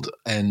wild.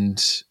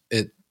 And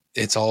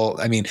it's all,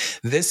 I mean,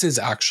 this is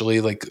actually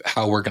like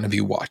how we're going to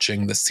be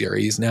watching the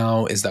series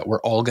now, is that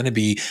we're all going to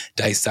be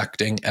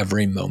dissecting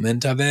every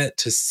moment of it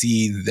to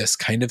see this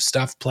kind of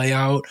stuff play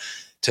out,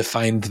 to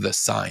find the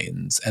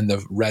signs and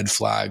the red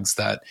flags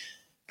that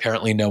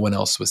apparently no one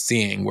else was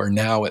seeing, where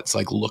now it's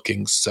like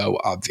looking so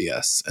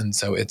obvious. And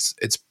so it's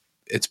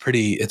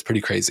pretty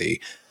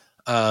crazy.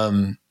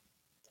 But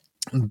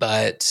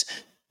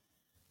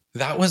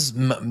that was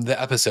the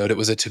episode. It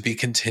was a to be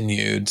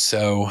continued.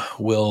 So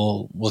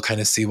we'll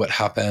kind of see what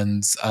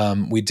happens.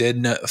 We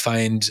did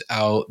find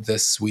out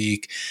this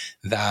week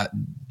that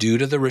due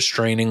to the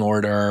restraining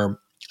order,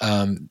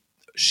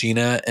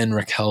 Sheena and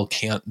Raquel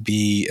can't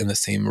be in the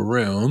same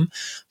room,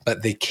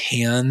 but they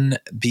can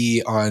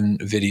be on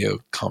video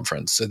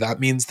conference. So that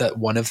means that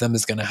one of them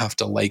is going to have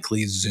to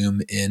likely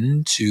zoom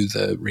in to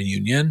the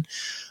reunion,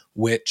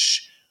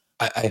 which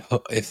I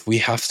hope if we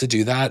have to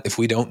do that, if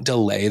we don't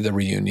delay the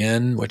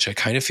reunion, which I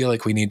kind of feel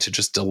like we need to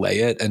just delay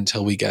it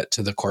until we get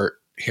to the court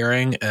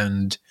hearing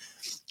and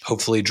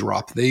hopefully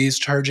drop these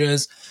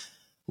charges.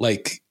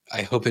 Like,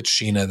 I hope it's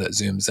Sheena that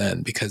zooms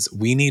in, because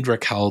we need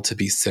Raquel to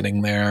be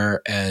sitting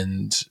there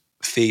and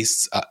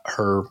face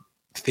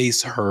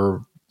her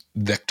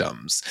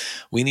victims.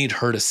 We need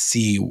her to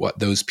see what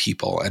those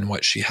people and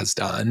what she has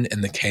done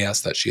and the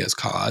chaos that she has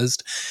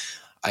caused.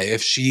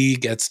 If she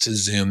gets to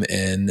zoom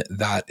in,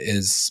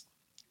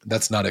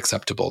 that's not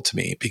acceptable to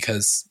me,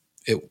 because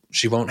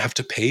she won't have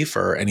to pay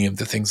for any of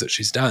the things that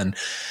she's done.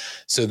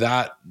 So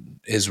that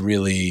is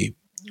really,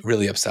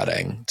 really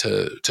upsetting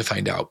to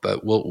find out,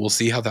 but we'll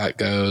see how that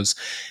goes.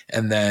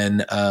 And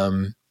then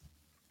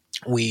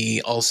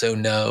we also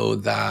know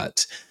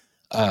that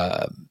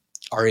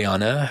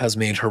Ariana has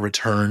made her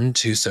return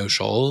to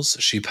socials.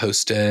 She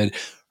posted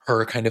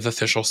her kind of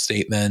official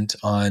statement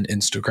on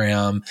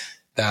Instagram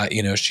that,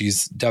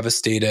 she's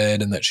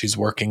devastated and that she's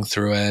working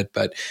through it.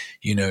 But,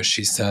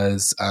 she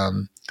says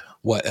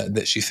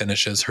that she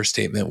finishes her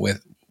statement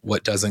with,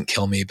 "What doesn't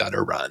kill me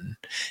better run."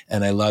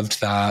 And I loved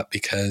that,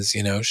 because,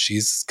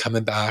 she's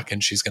coming back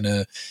and she's going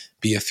to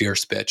be a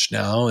fierce bitch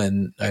now.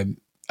 And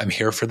I'm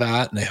here for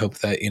that. And I hope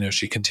that,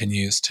 she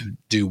continues to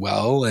do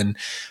well and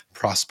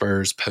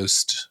prospers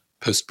post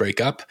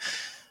breakup.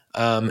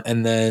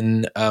 And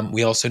then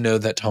we also know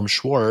that Tom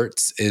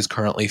Schwartz is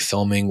currently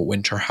filming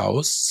Winter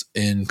House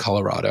in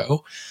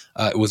Colorado.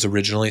 It was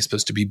originally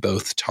supposed to be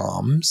both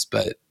Toms,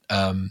 but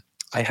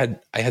I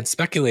had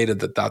speculated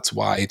that that's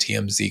why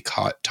TMZ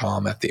caught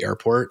Tom at the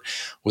airport,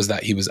 was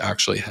that he was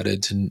actually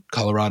headed to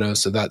Colorado.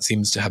 So that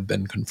seems to have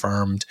been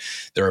confirmed.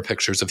 There are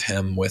pictures of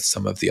him with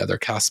some of the other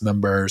cast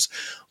members,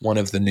 one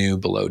of the new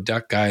Below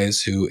Deck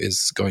guys who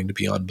is going to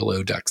be on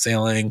Below Deck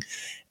Sailing.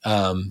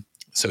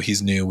 So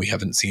he's new. We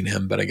haven't seen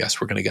him, but I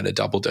guess we're going to get a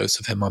double dose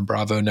of him on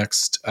Bravo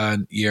next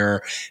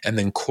year. And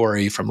then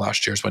Corey from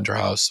last year's Winter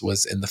House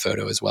was in the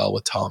photo as well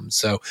with Tom.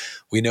 So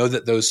we know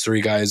that those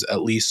three guys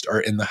at least are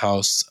in the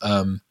house.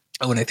 And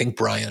I think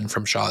Brian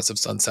from Shaws of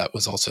Sunset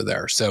was also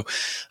there. So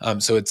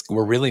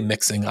we're really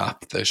mixing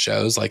up the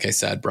shows. Like I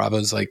said,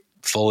 Bravo's like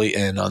fully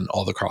in on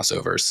all the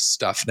crossovers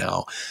stuff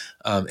now.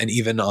 And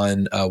even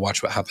on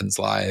Watch What Happens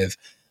Live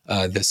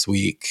this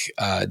week,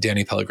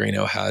 Danny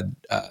Pellegrino had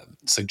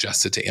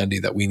suggested to Andy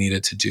that we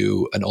needed to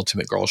do an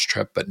Ultimate Girls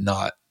Trip, but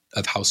not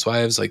of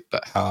Housewives,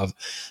 but have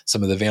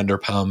some of the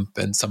Vanderpump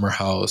and Summer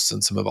House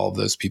and some of all of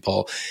those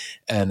people.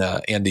 And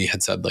Andy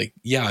had said,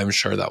 yeah, I'm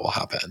sure that will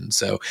happen.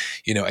 So,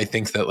 I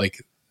think that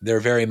they're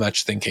very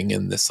much thinking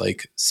in this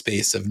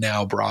space of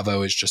now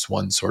Bravo is just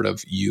one sort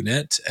of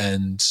unit,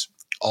 and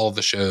all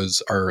the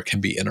shows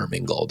can be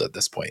intermingled at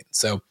this point.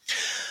 So,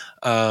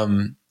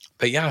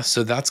 but yeah,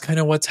 so that's kind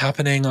of what's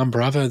happening on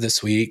Bravo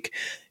this week.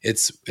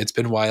 It's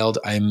been wild.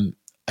 I'm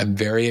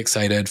very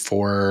excited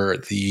for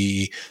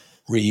the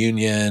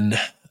reunion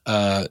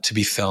to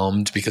be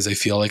filmed, because I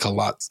feel like a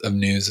lot of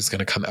news is going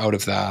to come out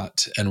of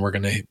that, and we're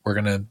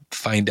gonna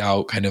find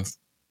out kind of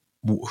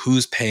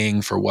who's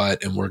paying for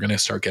what, and we're gonna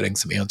start getting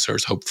some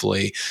answers,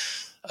 hopefully.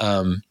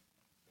 The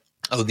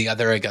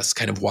other, I guess,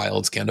 kind of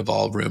wild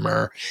Scandoval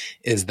rumor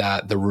is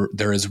that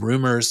there is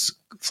rumors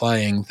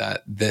flying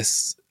that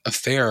this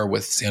affair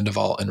with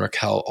Sandoval and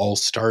Raquel all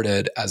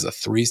started as a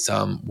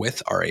threesome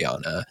with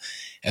Ariana,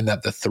 and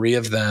that the three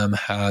of them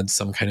had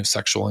some kind of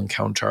sexual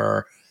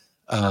encounter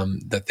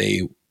that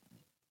they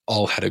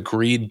all had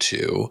agreed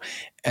to,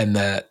 and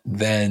that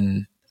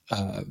then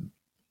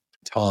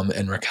Tom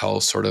and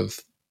Raquel sort of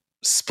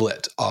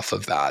split off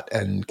of that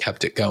and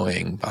kept it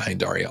going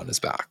behind Ariana's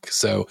back.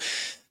 So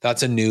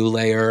that's a new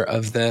layer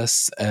of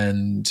this,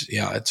 and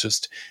yeah, it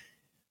just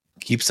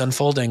keeps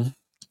unfolding.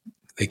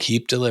 They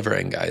keep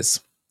delivering, guys.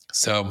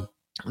 So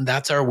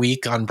that's our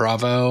week on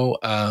Bravo.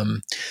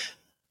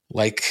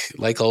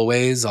 Like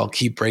always, I'll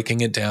keep breaking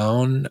it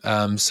down.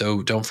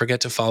 So don't forget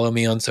to follow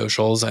me on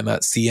socials. I'm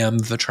at CM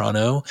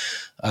Vetrano,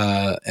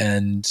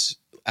 and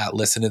at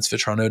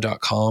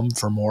listenitsvetrano.com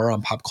for more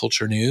on pop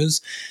culture news.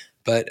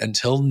 But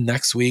until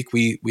next week,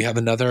 we have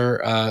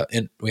another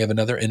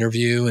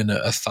interview and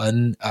a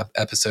fun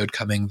episode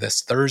coming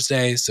this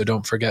Thursday. So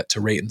don't forget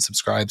to rate and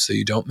subscribe so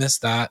you don't miss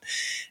that.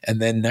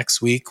 And then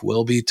next week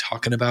we'll be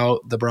talking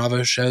about the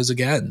Bravo shows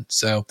again.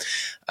 So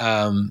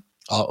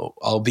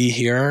I'll be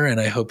here, and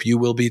I hope you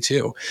will be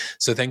too.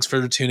 So thanks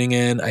for tuning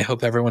in. I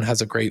hope everyone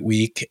has a great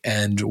week,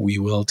 and we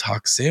will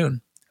talk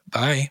soon.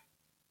 Bye.